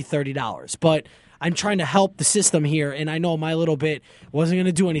gotten a free $30. But I'm trying to help the system here, and I know my little bit wasn't going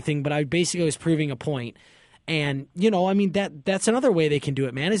to do anything, but I basically was proving a point. And, I mean, that's another way they can do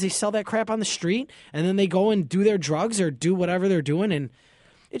it, man, is they sell that crap on the street, and then they go and do their drugs or do whatever they're doing, and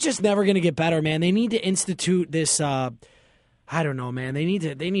it's just never going to get better, man. They need to institute this, I don't know, man. They need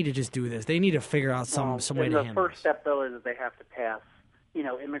to just do this. They need to figure out some way to handle the first this. step, though, is that they have to pass,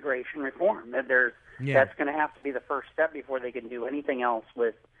 immigration reform. That's going to have to be the first step before they can do anything else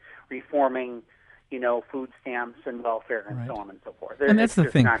with reforming, food stamps and welfare and so on and so forth. And that's the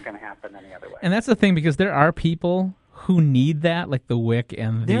thing. It's not going to happen any other way. And that's the thing, because there are people who need that, like the WIC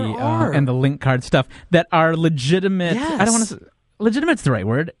and the link card stuff, that are legitimate. Yes. I don't want to say legitimate's the right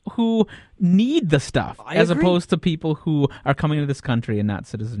word, who need the stuff, as opposed to people who are coming into this country and not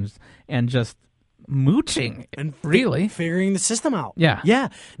citizens and just mooching and really figuring the system out. Yeah.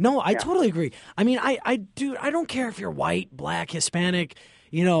 No, I totally agree. I mean, I don't care if you're white, black, Hispanic,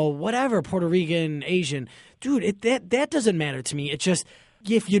 whatever, Puerto Rican, Asian, dude. That doesn't matter to me. It's just,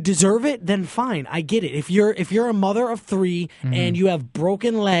 if you deserve it, then fine. I get it. If you're a mother of 3 and you have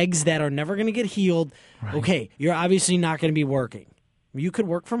broken legs that are never going to get healed, okay, you're obviously not going to be working. You could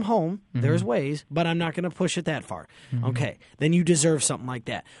work from home. There's ways, but I'm not going to push it that far. Okay, then you deserve something like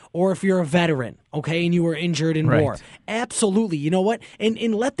that. Or if you're a veteran, okay, and you were injured in war, absolutely. You know what?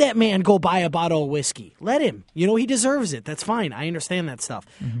 And let that man go buy a bottle of whiskey. Let him. He deserves it. That's fine. I understand that stuff.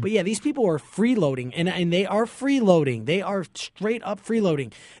 But yeah, these people are freeloading, and they are freeloading. They are straight up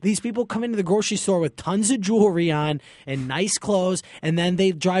freeloading. These people come into the grocery store with tons of jewelry on and nice clothes, and then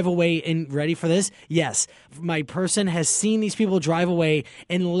they drive away. And ready for this? Yes, my person has seen these people drive away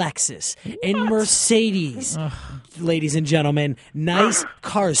in Lexus, in Mercedes, ladies and gentlemen, nice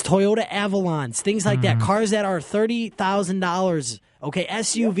cars, Toyota Avalons, things like that, cars that are $30,000, okay,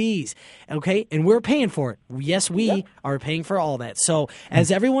 SUVs, okay, and we're paying for it. Yes, we are paying for all that. So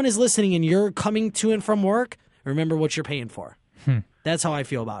as everyone is listening and you're coming to and from work, remember what you're paying for. That's how I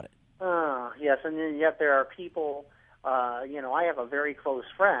feel about it. Yes, and yet there are people, I have a very close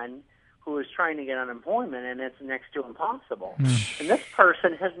friend who is trying to get unemployment, and it's next to impossible. And this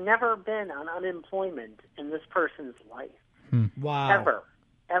person has never been on unemployment in this person's life. Wow. Ever.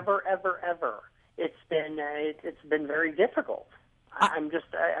 It's been very difficult. I'm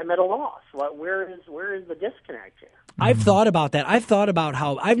at a loss. Where is the disconnect here? I've thought about that. I've thought about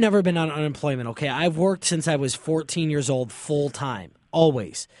how I've never been on unemployment, okay? I've worked since I was 14 years old full time,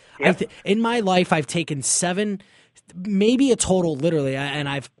 always. Yep. In my life, I've taken 7, maybe a total, literally, and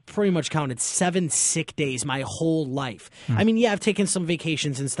I've pretty much counted 7 sick days my whole life. I mean, yeah, I've taken some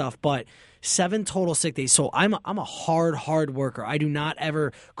vacations and stuff, but 7 total sick days. So I'm a hard worker. I do not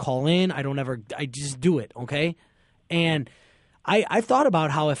ever call in. I just do it, okay? And I thought about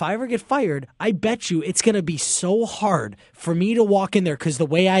how if I ever get fired, I bet you it's going to be so hard for me to walk in there because the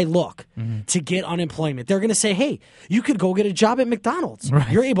way I look to get unemployment. They're going to say, hey, you could go get a job at McDonald's. Right.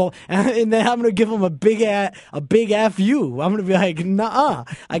 You're able. And then I'm going to give them a big F you. I'm going to be like, nah,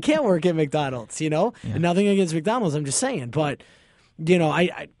 I can't work at McDonald's, And nothing against McDonald's. I'm just saying. But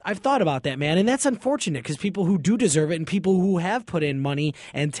I've thought about that, man, and that's unfortunate because people who do deserve it and people who have put in money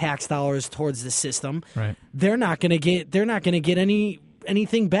and tax dollars towards the system, they're not going to get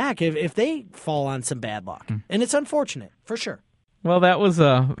anything back if they fall on some bad luck, and it's unfortunate for sure. Well, that was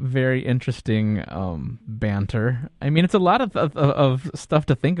a very interesting banter. I mean, it's a lot of stuff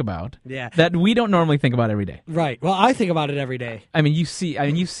to think about. Yeah. That we don't normally think about every day. Right. Well, I think about it every day. I mean, you see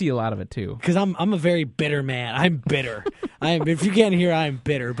a lot of it too. Because I'm a very bitter man. I'm bitter. If you can't hear, I'm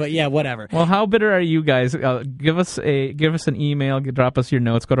bitter. But yeah, whatever. Well, how bitter are you guys? Give us an email. Drop us your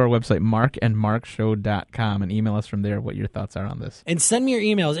notes. Go to our website, markandmarkshow.com, and email us from there what your thoughts are on this. And send me your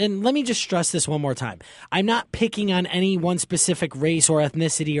emails. And let me just stress this one more time. I'm not picking on any one specific race or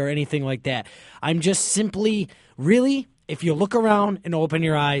ethnicity or anything like that. I'm just simply, really, if you look around and open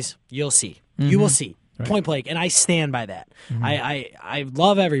your eyes, you'll see. Mm-hmm. You will see. Right. Point blank. And I stand by that. Mm-hmm. I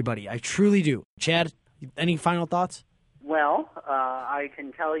love everybody. I truly do. Chad, any final thoughts? Well, I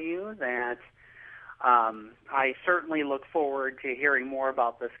can tell you that I certainly look forward to hearing more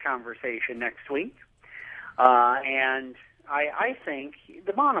about this conversation next week. And I think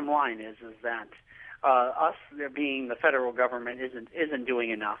the bottom line is that us being the federal government isn't doing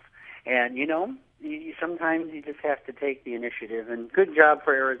enough. And, sometimes you just have to take the initiative. And good job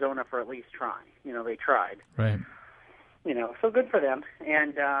for Arizona for at least trying. They tried. Right. So good for them.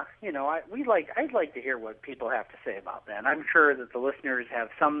 And, I'd like to hear what people have to say about that. I'm sure that the listeners have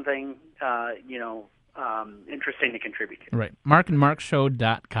something, interesting to contribute to. Right.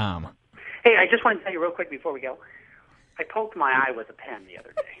 markandmarkshow.com. Hey, I just want to tell you real quick before we go. I poked my eye with a pen the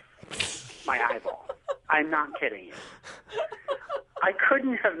other day. My eyeball. I'm not kidding you. I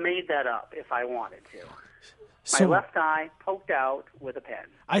couldn't have made that up if I wanted to. My left eye poked out with a pen.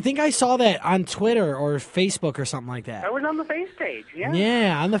 I think I saw that on Twitter or Facebook or something like that. I was on the face page, yeah.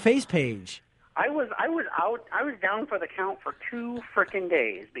 Yeah, on the face page. I was down for the count for 2 frickin'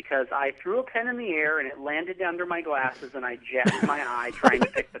 days because I threw a pen in the air and it landed under my glasses and I jacked my eye trying to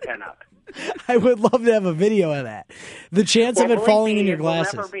pick the pen up. I would love to have a video of that. The chance of it falling in your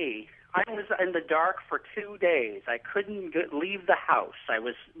glasses. It will never be. I was in the dark for 2 days. I couldn't leave the house.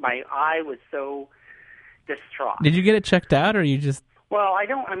 My eye was so distraught. Did you get it checked out, or you just? Well, I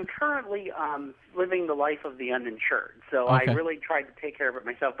don't. I'm currently living the life of the uninsured, so Okay. I really tried to take care of it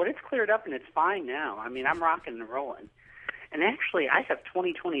myself. But it's cleared up and it's fine now. I mean, I'm rocking and rolling. And actually, I have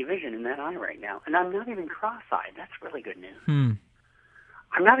 20/20 vision in that eye right now, and I'm not even cross-eyed. That's really good news.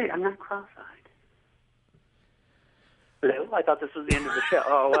 I'm not cross-eyed. Hello? I thought this was the end of the show.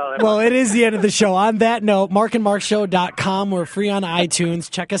 Oh, well. Well, it is the end of the show. On that note, markandmarkshow.com. We're free on iTunes.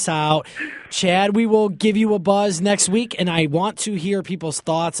 Check us out. Chad, we will give you a buzz next week, and I want to hear people's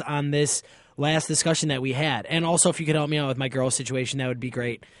thoughts on this last discussion that we had. And also, if you could help me out with my girl situation, that would be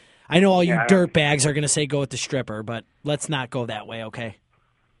great. I know all you dirtbags are going to say go with the stripper, but let's not go that way, okay?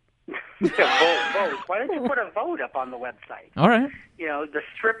 Vote. Why don't you put a vote up on the website? All right. The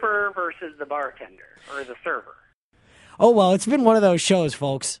stripper versus the bartender or the server. Oh, well, it's been one of those shows,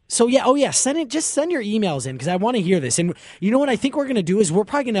 folks. So, yeah, send your emails in because I want to hear this. And you know what I think we're going to do is we're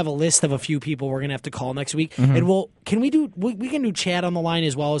probably going to have a list of a few people we're going to have to call next week. Mm-hmm. And we can do Chad on the line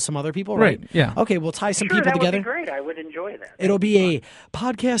as well as some other people, right? Yeah. Okay, we'll tie some people together. That would be great. I would enjoy that. It'll be a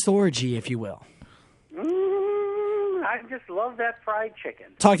podcast orgy, if you will. I just love that fried chicken.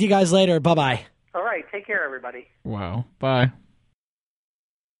 Talk to you guys later. Bye-bye. All right, take care, everybody. Wow. Bye.